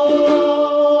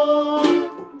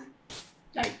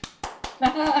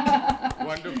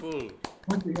 Wonderful.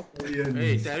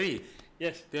 Hey, Terry.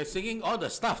 Yes. They're singing all the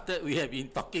stuff that we have been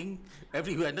talking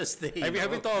every Wednesday. Have you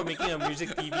thought of making a music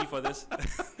TV for this?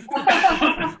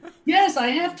 Yes, I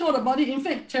have thought about it. In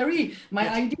fact, Terry, my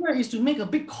idea is to make a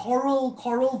big choral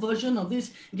version of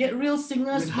this. Get real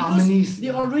singers, With because harmonies.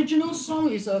 the original song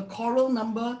is a choral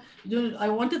number. I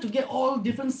wanted to get all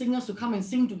different singers to come and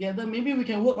sing together. Maybe we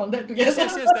can work on that together.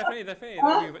 Yes, definitely.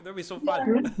 That'd be so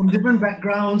fun. From different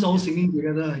backgrounds, all singing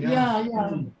together. Yeah.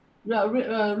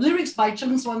 Lyrics by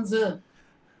Chen Swanze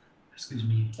Excuse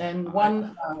me. and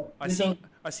one. I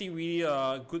see really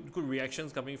good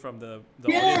reactions coming from the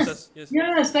Yes, audiences.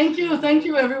 yes. Thank you,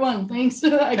 everyone. Thanks.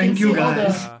 I Thank you, see all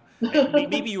the- guys.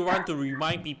 Maybe you want to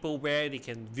remind people where they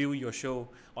can view your show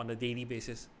on a daily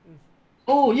basis.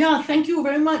 Oh, yeah, thank you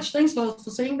very much. Thanks for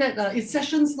saying that. It's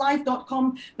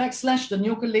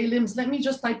sessionslive.com/the Lims. Let me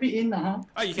just type it in.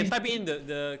 You can type it in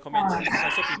the comments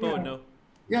so people will know.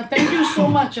 Yeah, thank you so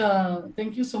much.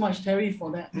 Thank you so much, Terry,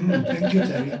 for that. Thank you,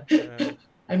 Terry.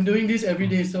 I'm doing this every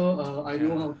day, so I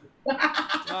know how.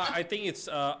 I think it's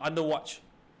under watch,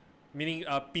 meaning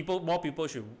more people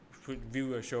should view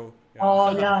your show.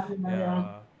 Oh, yeah.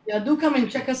 Yeah, do come and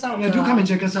check us out. Yeah, do come and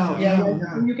check us out. Yeah.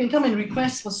 You can come and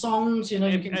request for songs. You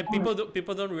can. And people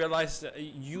don't realize that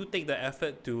you take the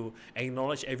effort to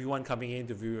acknowledge everyone coming in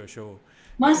to view your show.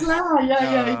 Must lah,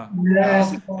 yeah.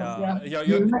 Yes. Of course,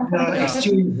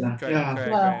 Exchange.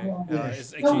 Correct. Yes.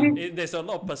 It's actually there's a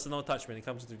lot of personal touch when it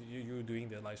comes to you doing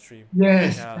the live stream.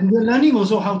 Yes, Yeah. and we're learning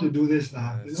also how to do this.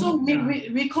 So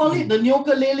we call it the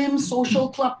Nyoka Lelim Social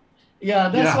Club. Yeah,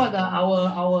 that's what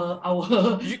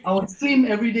our stream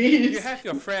every day is. You have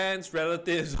your friends,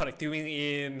 relatives like tuning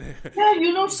in.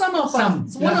 Yeah, some of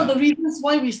us. One of the reasons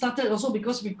why we started also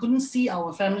because we couldn't see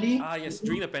our family. Yes,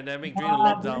 during the pandemic, during the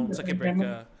lockdown, circuit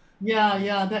breaker.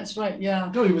 Yeah, that's right.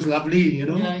 Yeah. No, it was lovely,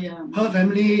 Yeah. Her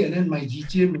family and then my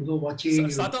GGM also watching.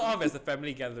 Started off as a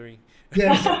family gathering.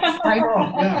 Yes, I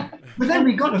know, yeah. But then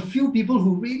we got a few people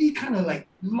who really kind of like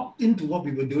locked into what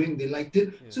we were doing. They liked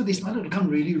it. Yeah. So they started to come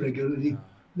really regularly,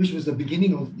 which was the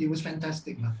beginning of, it was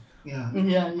fantastic. Yeah. I think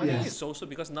Yes. it's also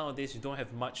because nowadays you don't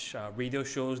have much radio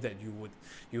shows that you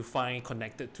find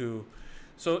connected to.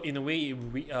 So in a way,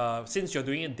 since you're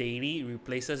doing it daily, it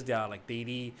replaces their like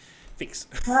daily fix.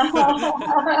 It's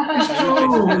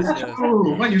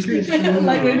true. What you say is true.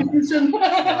 Like Radio Fusion.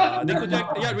 They could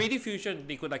Radio Fusion.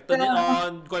 They could like turn it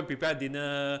on, go and prepare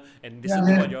dinner, and listen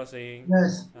to what you're saying.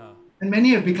 Yes. And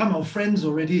many have become our friends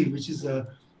already, which is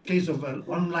case of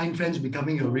online friends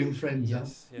becoming your real friends.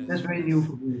 Yes, yes, That's very yes. new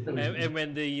for me. And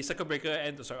when the circuit breaker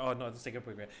ends, sorry, oh, not the circuit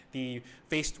breaker, the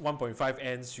phase 1.5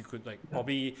 ends, you could like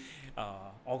probably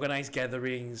organize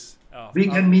gatherings,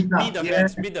 Weekend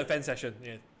meetup, meet the fan session.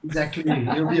 Yeah. exactly.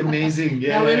 It'll be amazing.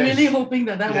 Yeah, we're really hoping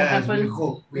that will Yes, happen. we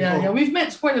hope. Yeah, we've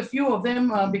met quite a few of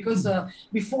them because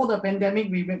before the pandemic,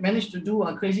 we managed to do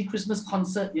a crazy Christmas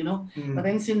concert, you know. But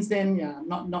then since then,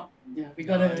 we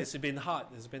gotta. It's been hard.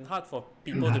 It's been hard for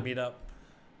people to meet up.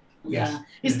 Yeah,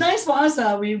 it's nice for us.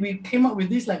 We came up with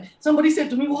this. Like somebody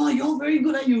said to me, "Wow, you're very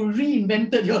good at you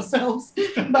reinvented yourselves."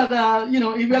 But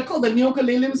we are called the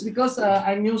Neo-Ukulelims because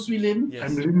I'm Neo Swee Lin. Yes.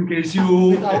 I'm Lim Kay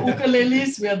Siu. With our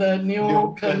ukuleles, we are the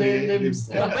Neo-Ukulelims.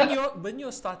 When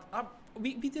you start up,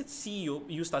 we did see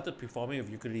you started performing with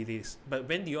ukuleles. But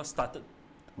when you started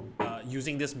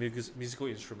using these musical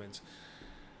instruments?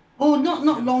 Oh, not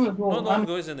long ago. Not long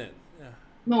ago, isn't it? Yeah.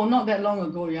 No, not that long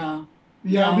ago. Yeah.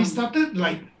 Yeah, we started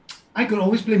like I could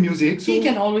always play music. So, He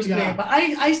can always play, but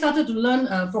I started to learn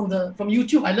from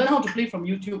YouTube. I learned how to play from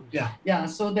YouTube. Yeah.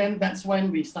 So then that's when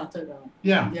we started.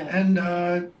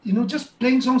 And just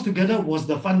playing songs together was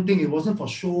the fun thing. It wasn't for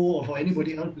show or for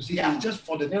anybody else to see. Yeah. It was just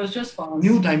for the It was just for us.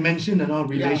 new dimension in our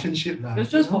relationship. It was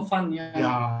just for fun.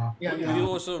 Yeah. Would you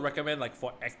also recommend like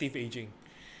for active aging?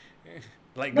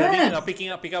 Like learning, picking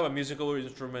up a musical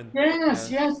instrument. Yes,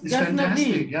 It's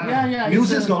definitely. fantastic. Yeah.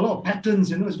 Music's Music's got a lot of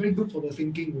patterns, it's very good for the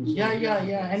thinking. Also.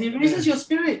 Yeah. And it raises your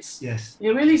spirits. Yes.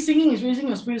 You're really singing is raising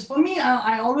your spirits. For me,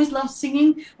 I always love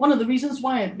singing. One of the reasons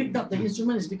why I picked up the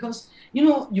instrument is because,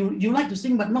 you like to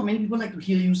sing, but not many people like to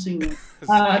hear you sing.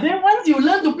 Then once you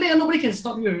learn to play, nobody can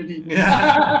stop you already.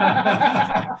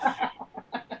 Yeah.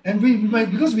 And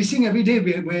because we sing every day,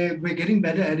 we're getting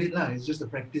better at it. It's just the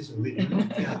practice of it.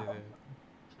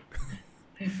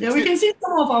 Yeah, we can see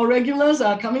some of our regulars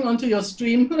are coming onto your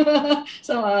stream.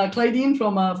 So Clydine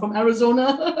from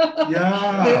Arizona.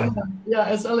 Yeah.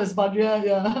 As well as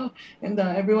Badria, and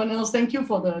everyone else. Thank you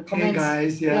for the comments. Hey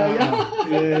guys,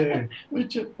 yeah.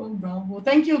 Richard from Bravo.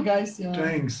 Thank you guys.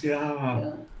 Thanks,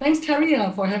 Thanks Terry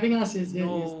for having us.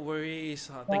 No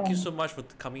worries. Thank you so much for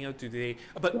coming out today.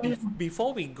 But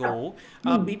before we go,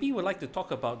 maybe we'd like to talk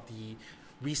about the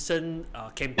recent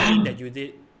campaign that you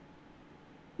did.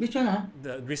 Which one?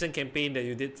 The recent campaign that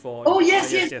you did for. Oh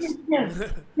yes.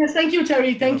 Yes, thank you,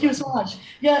 Terry. Thank you so much.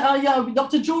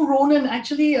 Dr. Jo Ronan,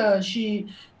 actually,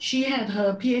 she had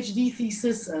her PhD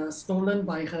thesis stolen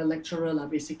by her lecturer.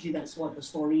 Basically, that's what the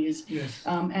story is. Yes.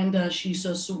 And she's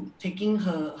taking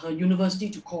her university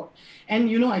to court.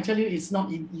 And I tell you, it's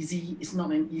not easy. It's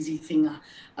not an easy thing.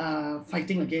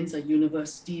 Fighting against a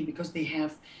university because they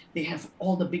have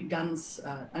all the big guns.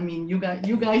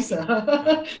 You guys,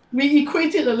 we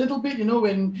equate it a little bit,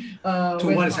 when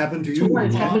what has happened to you.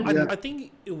 I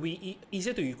think it would be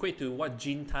easier to equate to what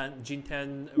Jin Tan.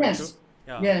 Yes.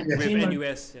 Yeah. With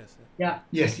NUS. Yes.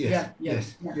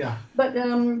 Yes. But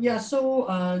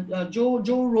so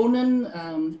Jo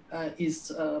Ronan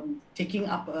is taking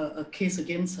up a case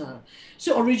against her.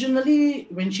 So originally,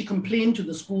 when she complained to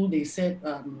the school, they said,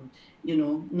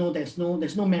 no, there's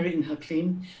no merit in her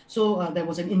claim. So there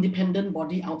was an independent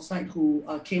body outside who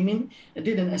came in,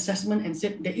 did an assessment and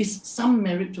said there is some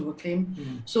merit to her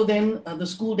claim. So then the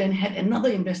school then had another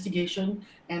investigation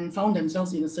and found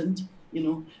themselves innocent.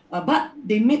 But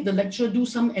they made the lecturer do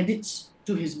some edits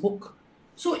to his book.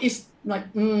 So it's like,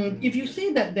 if you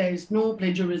say that there is no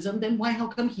plagiarism, then how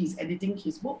come he's editing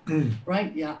his book,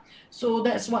 right? Yeah. So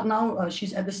that's what now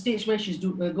she's at the stage where she's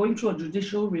going through a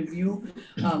judicial review,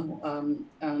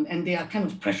 and they are kind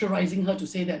of pressurizing her to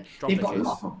say that they've got a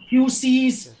lot of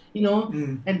QCs,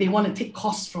 and they want to take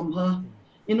costs from her,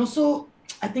 So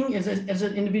I think as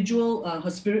an individual,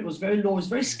 her spirit was very low. It's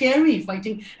very scary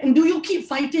fighting. And do you keep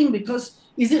fighting because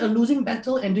is it a losing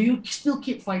battle? And do you still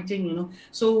keep fighting?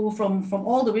 So from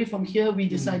all the way from here, we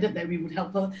decided that we would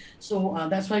help her. So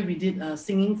that's why we did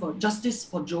singing for justice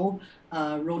for Jo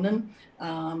Ronan.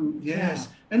 Yes,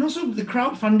 and also the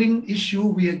crowdfunding issue.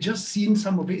 We had just seen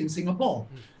some of it in Singapore.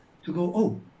 To go,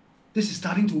 oh, this is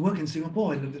starting to work in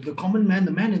Singapore, and the common man,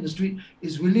 the man in the street,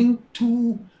 is willing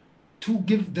to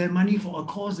give their money for a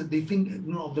cause that they think,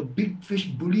 of the big fish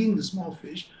bullying the small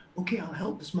fish. Okay, I'll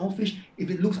help the small fish if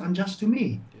it looks unjust to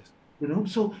me. Yes.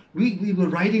 So we were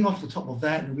riding off the top of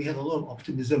that, and we had a lot of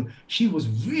optimism. She was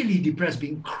really depressed,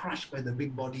 being crushed by the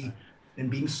big body and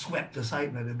being swept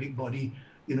aside by the big body,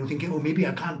 thinking, oh, maybe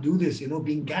I can't do this,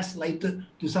 being gaslighted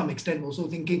to some extent, also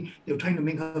thinking they were trying to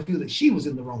make her feel that she was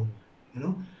in the wrong,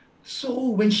 So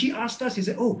when she asked us, he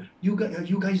said, oh, you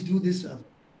guys do this,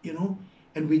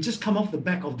 and we just come off the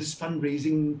back of this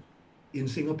fundraising in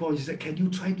Singapore. She said, can you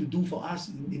try to do for us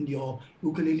in your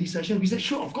ukulele session? We said,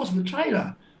 sure, of course, we'll try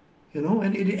lah. You know,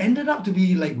 and it ended up to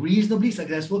be like reasonably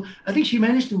successful. I think she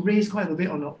managed to raise quite a bit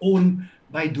on her own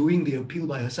by doing the appeal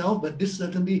by herself, but this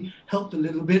certainly helped a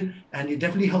little bit, and it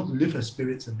definitely helped to lift her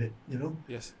spirits a bit, you know.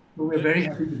 Yes. So we're very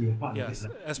happy to be a part of Yes,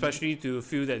 it. especially to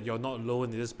feel that you're not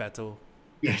alone in this battle.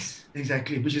 Yes,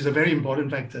 exactly, which is a very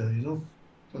important factor, you know.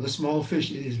 For the small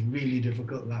fish, it is really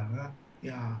difficult lah. Huh?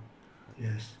 Yeah,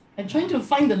 yes. I'm trying to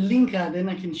find the link, then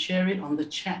I can share it on the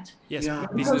chat. Yes, Yeah.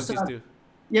 please do, Because, please do.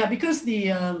 Yeah, because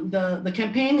the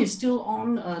campaign is still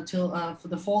on till for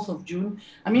the 4th of June.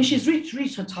 I mean, she's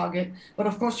reached her target, but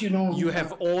of course, you know. You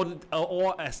have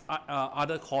all as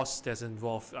other costs that's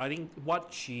involved. I think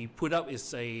what she put up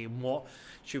is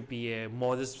should be a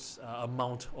modest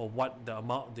amount of what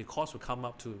the cost will come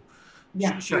up to.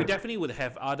 Yeah. She Right. definitely would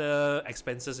have other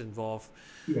expenses involved.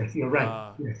 Yes, you're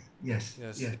right. Yes.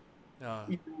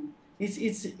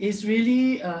 It's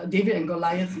really David and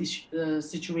Goliath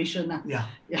situation. Yeah.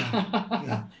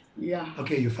 Yeah. Yeah.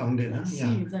 Okay, you found it. Let's Huh?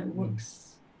 see Yeah. if that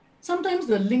works. Sometimes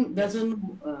the link doesn't.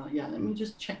 Let me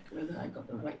just check whether I got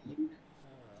the right link.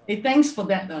 Hey, thanks for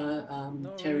that,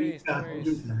 No Terry. worries, no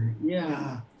worries.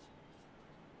 Yeah.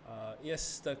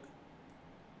 Yes, the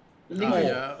The link.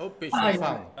 page Ah, not yeah.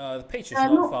 found. the page is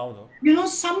no. not found though. You know,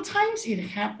 sometimes it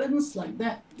happens like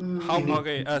that.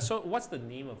 Okay, so what's the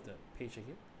name of the page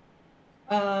again?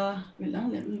 Wait,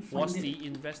 let me find Was it. the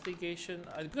investigation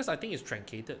because I think it's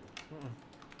truncated.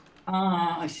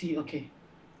 I see. Okay.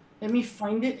 Let me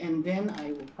find it and then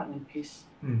I will cut and paste.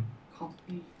 Mm.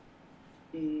 Copy.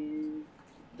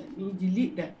 Let me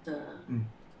delete that. Let me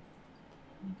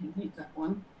delete that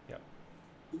one. Yep.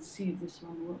 Let's see if this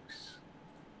one works.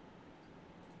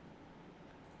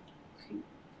 Okay.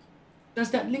 Does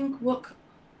that link work?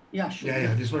 Yeah, sure.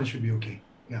 Yeah. This one should be okay.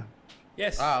 Yeah.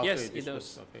 Yes, Okay, yes, this it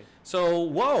was- does. Okay. So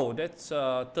wow, that's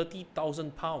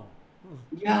 £30,000.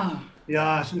 Yeah.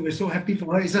 Yeah. So we're so happy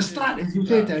for her. It's a start, as you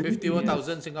say, Terry.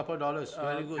 51,000 Singapore dollars.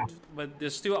 Very good. But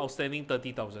there's still outstanding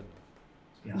 30,000,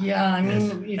 Yeah, I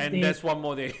mean, if and they, that's one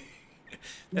more day.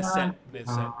 That's Yeah. sad.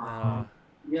 That's sad.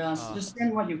 yeah, so just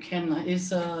send what you can.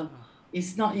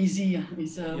 It's not easy.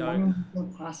 It's a Yeah. monumental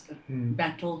task,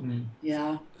 battle.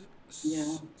 Yeah.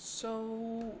 Yeah.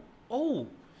 So,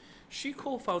 she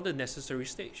co-founded Necessary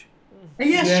Stage.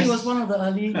 Yes, she Yes. was one of the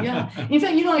early. Yeah. In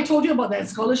fact, you know, I told you about that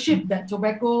scholarship, that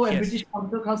tobacco and Yes. British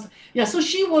Tobacco Council. Yeah. So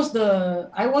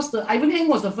Ivan Heng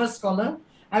was the first scholar.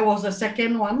 I was the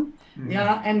second one.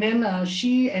 Yeah. And then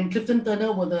she and Clifton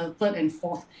Turner were the third and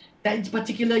fourth. That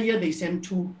particular year, they sent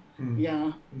two.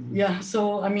 Yeah. Yeah.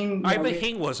 So I mean, Ivan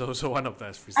Heng was also one of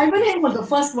those. Ivan Heng was the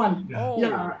first one. Yeah.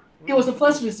 Yeah. He was the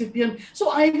first recipient.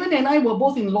 So Ivan and I were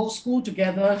both in law school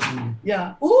together.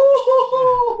 Yeah.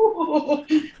 Ooh,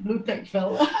 blue tech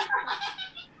fella.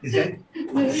 Is that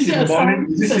Is that a sign? symbolic?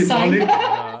 Is It's it a sign.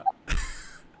 symbolic?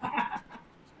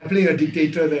 I play a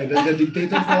dictator there. Does the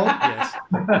dictator fall? Yes.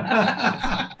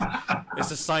 It's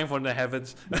a sign from the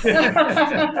heavens.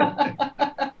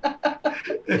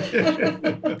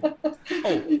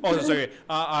 Sorry.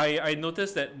 I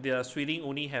noticed that the Swee Lin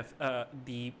only have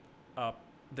the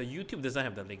YouTube doesn't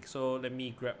have the link. So let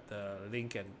me grab the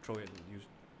link and throw it.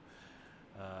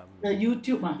 The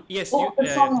YouTube. Yes. The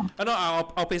song. No,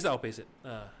 I'll paste it. I'll paste it.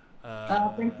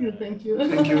 Thank you. Thank you.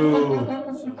 So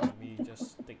let me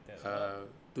just take that.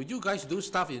 Do you guys do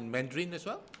stuff in Mandarin as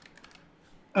well?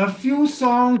 A few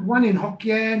songs, one in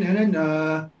Hokkien, and then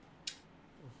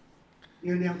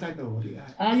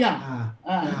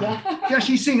yeah,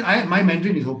 she sing. My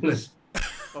Mandarin is hopeless.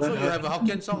 Also, you have a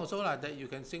Hokkien song also that you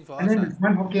can sing for And us. then there's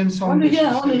one Hokkien song. Want to that she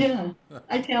hear? Want to sings. hear?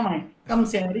 I tell my come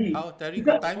Sally. How, Terry,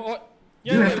 got time?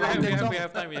 Yeah, You we have have time. We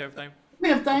have time. We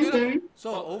have time, Okay, Terry.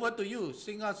 So over to you.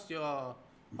 Sing us your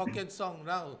Hokkien song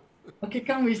now. Okay,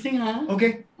 come we sing, huh?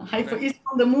 Okay. It's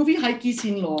from the movie Hai Ki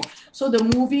Sin Law. So the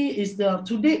movie is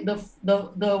to date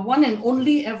the one and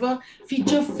only ever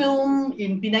feature film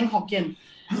in Penang Hokkien.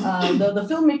 The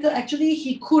filmmaker actually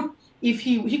he could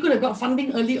have got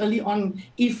funding early on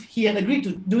if he had agreed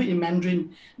to do it in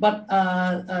Mandarin, but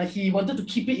he wanted to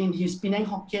keep it in his Penang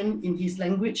Hokkien, in his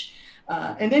language.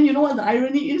 And then you know what the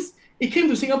irony is? It came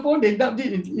to Singapore, they dubbed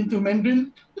it into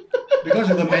Mandarin. Because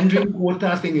of the Mandarin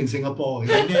quota thing in Singapore.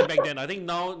 Yeah. Back then, I think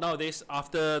nowadays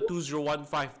after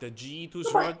 2015, the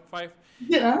G2015.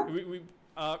 Yeah.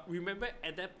 We remember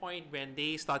at that point when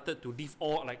they started to leave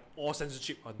all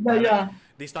censorship on. Yeah.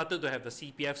 They started to have the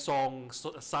CPF song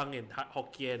sung in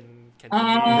Hokkien.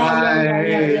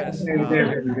 Yeah.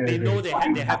 They know they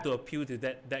have to appeal to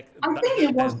that. I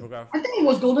think it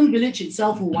was Golden Village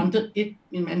itself who wanted it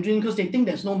in Mandarin because they think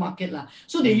there's no market lah.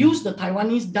 So they used the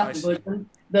Taiwanese dubbed version.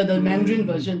 the Mandarin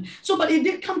version. So, but it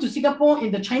did come to Singapore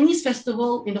in the Chinese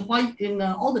festival, in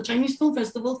all the Chinese film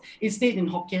festivals. It stayed in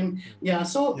Hokkien. Yeah.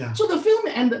 So the film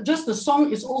and just the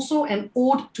song is also an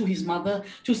ode to his mother.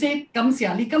 To say "Kam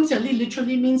Sia Li," "Kam Sia Li"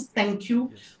 literally means thank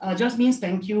you. Just means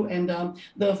thank you. And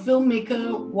the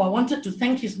filmmaker wanted to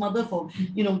thank his mother for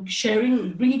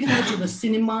bringing her to the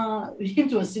cinema,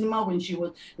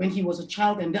 when he was a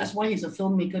child, and that's why he's a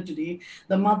filmmaker today.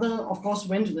 The mother, of course,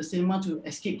 went to the cinema to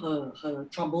escape her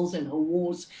troubles and her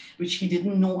woes, which he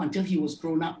didn't know until he was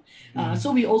grown up.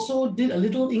 So we also did a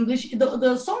little English.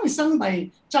 The song is sung by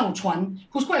Zhao Chuan,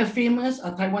 who's quite a famous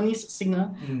Taiwanese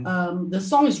singer. The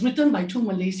song is written by two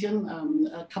Malaysian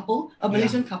couple,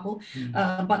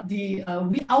 but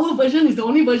our version is the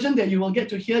only version that you will get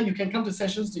to hear. You can come to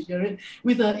sessions to hear it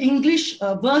with an English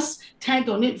verse tagged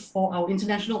on it for our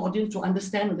international audience to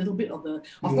understand a little bit of the.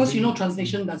 Of course,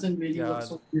 translation doesn't really work.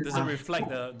 So doesn't reflect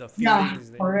the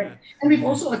feelings. Yeah, correct. And we've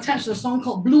also attached a song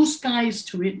called "Blue Skies"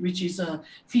 to it, which is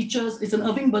it's an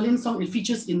Irving Berlin song. It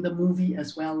features in the movie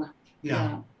as well.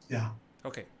 Yeah.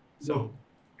 Okay, so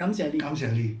感謝你。感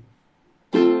謝你。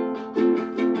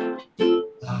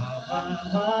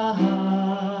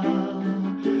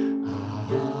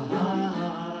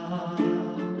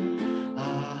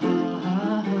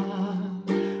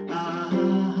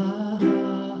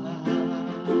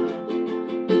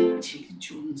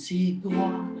我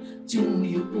酒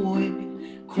一杯，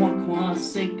看看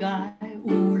世界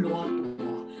有偌大。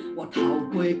我透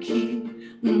过去，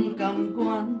不甘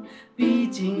愿，比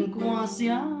真歌声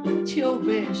笑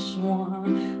要散。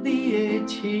你的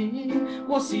情，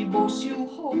我是无守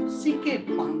好，世界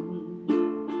放，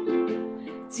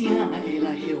怎会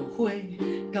来后悔？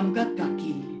感觉家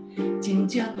己真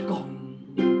正讲，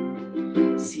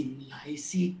心内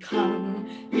是空，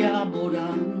也无人。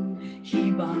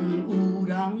希望有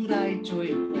人来作伴，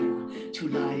出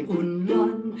来温暖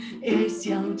的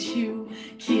双手，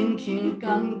轻轻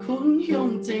艰困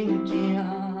向前行。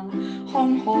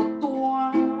风雨大，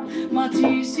嘛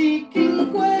只是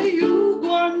经过有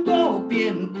缘无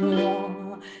变卦。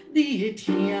你会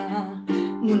听，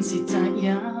阮是知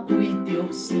影为着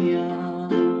啥？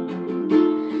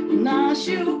若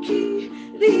想起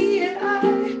你的爱，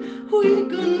为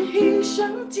君牺牲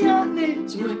这呢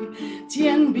多。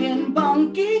千面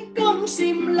忘记讲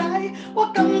心内，我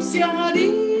感谢你。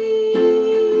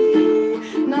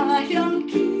若想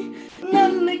起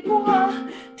咱的歌，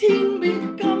甜蜜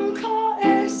感慨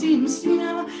的心声，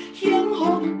幸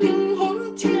福平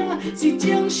凡正是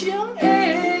正常的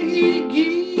意义。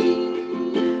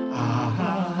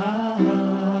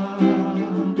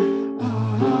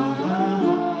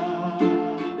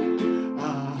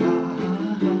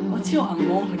我唱红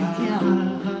毛给你听。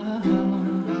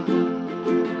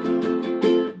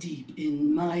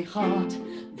My heart,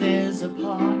 there's a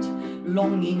part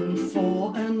longing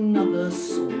for another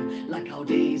soul, like our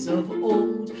days of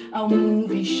old, our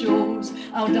movie shows,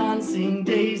 our dancing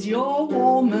days, your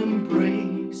warm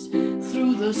embrace.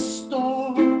 Through the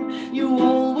storm, you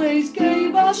always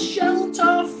gave us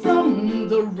shelter from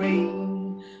the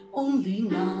rain. Only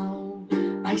now,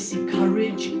 I see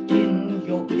courage in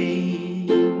your pain.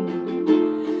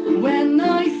 When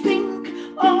I think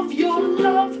of your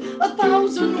love,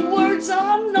 1,000 words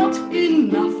are not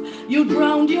enough. You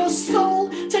drowned your soul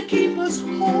to keep us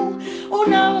whole. Oh,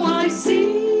 now I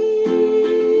see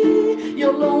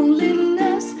your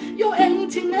loneliness, your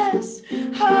emptiness.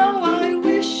 How I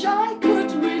wish I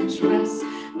could redress.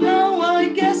 Now I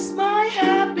guess my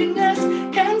happiness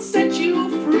can set you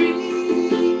free.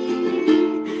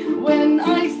 When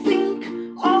I think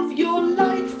of your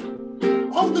life,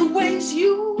 all the ways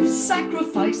you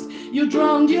sacrificed, you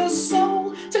drowned your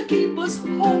soul to keep us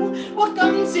whole. 我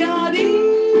感谢你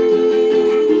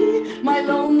my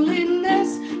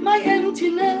loneliness, my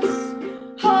emptiness.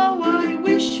 How I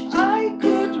wish I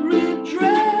could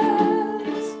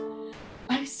redress.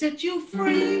 I set you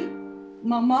free,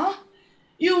 Mama.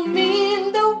 You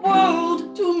mean the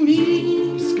world to me.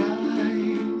 Blue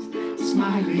skies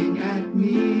smiling at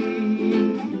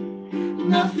me.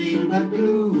 Nothing but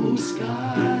blue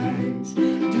skies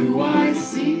do I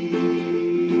see.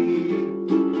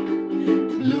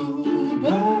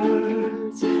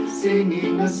 Bluebirds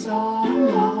singing a song.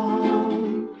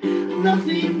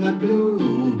 Nothing but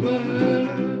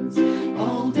bluebirds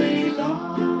all day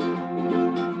long.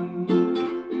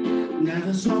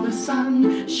 Never saw the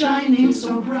sun shining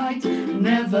so bright.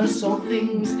 Never saw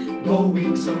things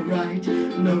going so right.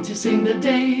 Noticing the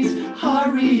days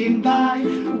hurrying by.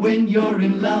 When you're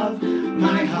in love,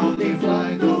 my how they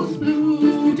fly. Those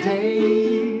blue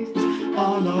days,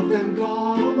 all of them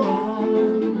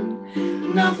gone.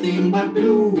 Nothing but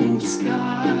blue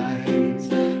skies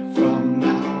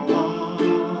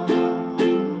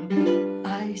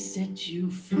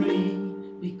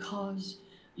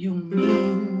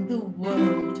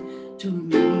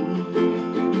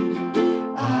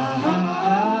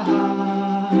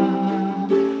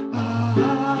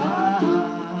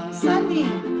Sunny,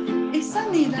 it's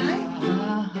Sunny, right?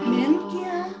 Miền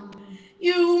kia,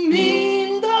 you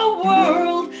mean the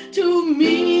world to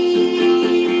me.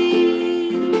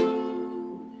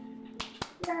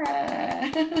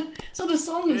 Yeah. So the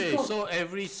song is Hey, called. so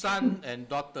every son and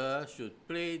daughter should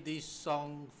play this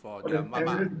song for their mama.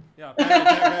 Parent. Yeah,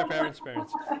 parents.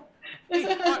 Hey,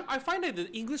 I find that the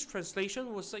English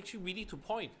translation was actually really to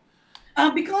point.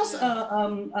 Because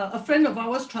a friend of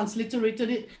ours transliterated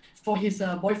it for his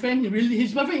boyfriend.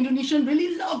 His boyfriend Indonesian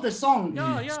really loved the song.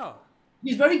 Yeah.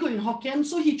 He's very good in Hokkien,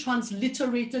 so he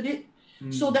transliterated it.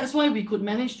 So that's why we could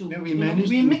manage to. Then we managed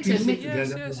to mix piece and it mix.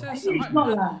 together. Yes. Actually, it's not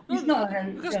lah. It's not lah.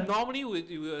 Because Yeah. normally we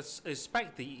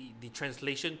expect the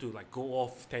translation to like go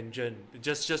off tangent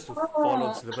just to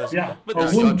follow syllabus. Yeah. But Or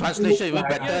this, Your won't- translation even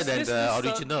better yes, than this the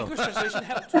original. English translation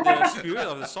helped to the spirit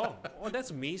of the song. Oh,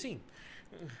 that's amazing.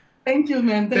 Thank you,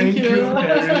 man. Thank you.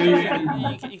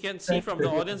 You can see from the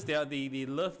audience they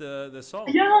love the song.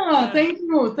 Yeah, thank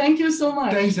you. Thank you so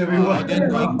much. Thanks, everyone. Then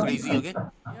going crazy again.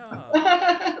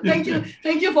 Yeah.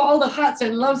 Thank you for all the hearts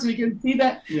and loves. We can see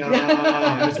that. Yeah,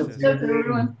 Yes, that's amazing.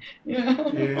 everyone. Yeah.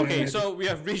 Yeah. Okay, so we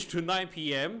have reached to 9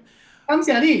 p.m. Come,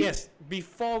 Siari. Yes.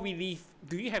 Before we leave,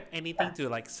 do you have anything to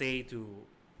like say to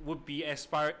would be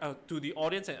to the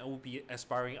audience and would be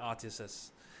aspiring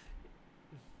artists?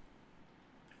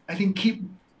 I think keep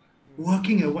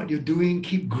working at what you're doing,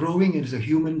 keep growing as a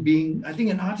human being. I think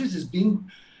an artist is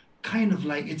being kind of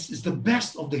like it's the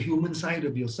best of the human side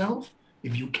of yourself,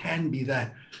 if you can be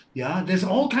that. Yeah, there's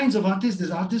all kinds of artists.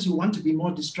 There's artists who want to be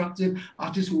more destructive,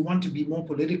 artists who want to be more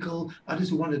political,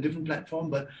 artists who want a different platform,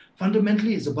 but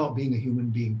fundamentally it's about being a human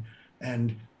being.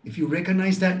 And if you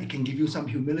recognize that, it can give you some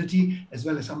humility as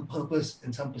well as some purpose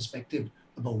and some perspective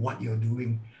about what you're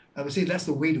doing. I would say that's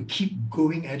the way to keep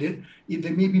going at it. If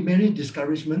there may be many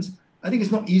discouragements, I think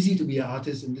it's not easy to be an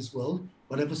artist in this world,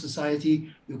 whatever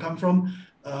society you come from.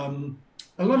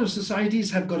 A lot of societies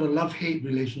have got a love-hate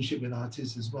relationship with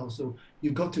artists as well. So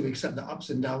you've got to accept the ups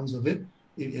and downs of it.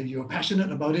 If you're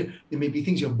passionate about it, there may be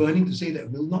things you're burning to say that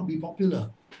will not be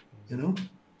popular, you know?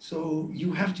 So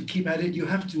you have to keep at it. You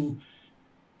have to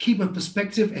keep a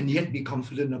perspective and yet be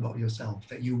confident about yourself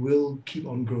that you will keep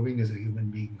on growing as a human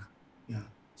being. Yeah.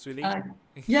 Swee Lin?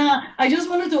 Yeah, I just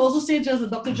wanted to also say just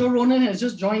that Dr. Joe Ronan has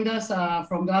just joined us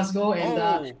from Glasgow,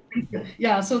 and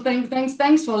yeah, so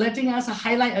thanks for letting us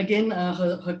highlight again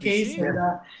her case. she? And,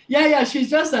 yeah, she's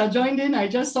just joined in. I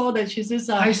just saw that she's this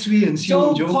Hi, Swee and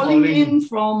Joe Siu. calling in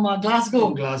from Glasgow.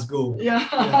 From Glasgow.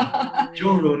 Yeah.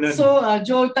 Joe Ronan. So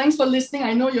Joe, thanks for listening.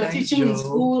 I know you're Thanks, teaching in Joe.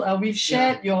 school. We've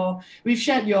shared your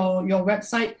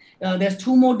website. There's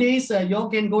 2 more days. You all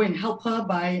can go and help her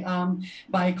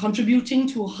by contributing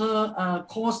to her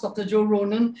course, Dr. Joe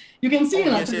Ronan. You can see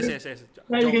Yes.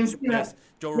 Yeah, you can see that.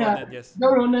 Joe Yeah. Ronan, yes.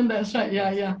 Joe Ronan, that's right.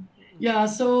 Yeah.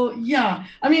 So yeah,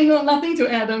 I mean, no, nothing to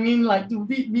add. I mean, like to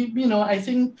be I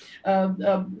think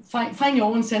find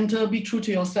your own center, be true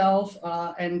to yourself,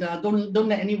 and don't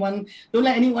let anyone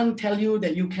tell you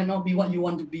that you cannot be what you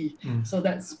want to be. So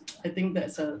I think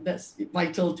that's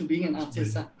vital to being an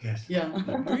artist. Yes. Yeah.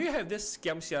 Do you have this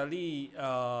Kiam Siali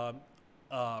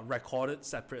recorded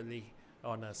separately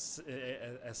on as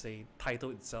a title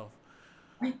itself?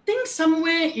 I think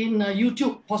somewhere in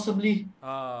YouTube, possibly.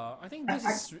 I think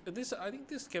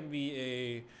this can be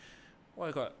a what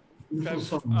I got.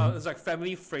 Beautiful song, It's like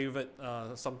family favorite,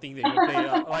 something that you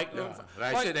play.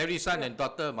 Like I said, every son and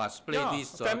daughter must play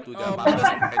this to their because- mothers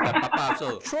and their papa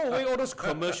also. Throw away all those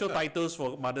commercial titles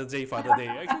for Mother's Day, Father Day.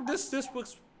 Actually, this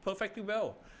works perfectly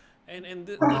well, and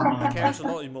it carries a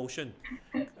lot of emotion.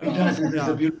 It does. It's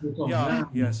a beautiful song. Yeah,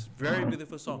 yes, very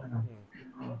beautiful song.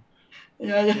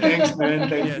 Yeah. Thanks, man.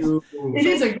 Thank Yes. you. It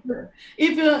is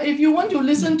if you want to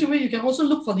listen to it, you can also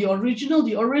look for the original.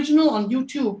 The original on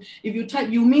YouTube. If you type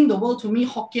 "You Mean the World to Me"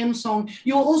 Hokkien song,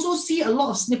 you will also see a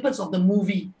lot of snippets of the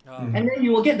movie, and then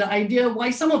you will get the idea why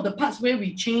some of the parts where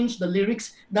we change the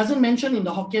lyrics doesn't mention in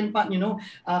the Hokkien part.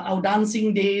 Our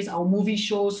dancing days, our movie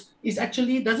shows is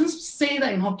actually doesn't say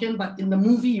that in Hokkien, but in the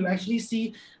movie you actually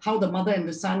see how the mother and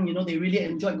the son, they really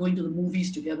enjoyed going to the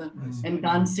movies together and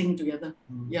dancing together.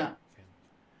 Yeah.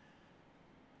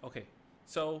 Okay,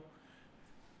 so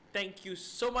thank you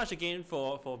so much again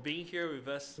for being here with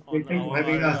us on Thank you for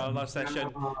having us. our last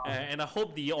session, and I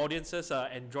hope the audiences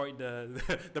enjoyed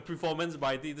the performance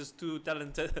by these 2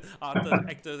 talented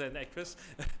actors and actresses.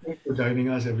 Thanks for joining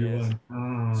us, everyone.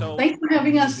 So Thanks for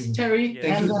having us, Amazing. Terry. Yes.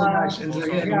 Thank you so much. And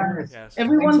also- again, yes. yes.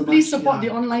 Everyone, Thanks so please much. support Yeah.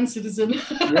 the online citizen.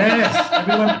 Yes,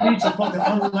 everyone, please support the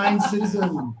online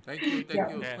citizen. Thank you.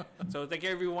 Yeah. So thank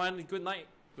you everyone. Good night.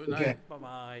 Good Okay. night. Bye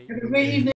bye. Have a great evening.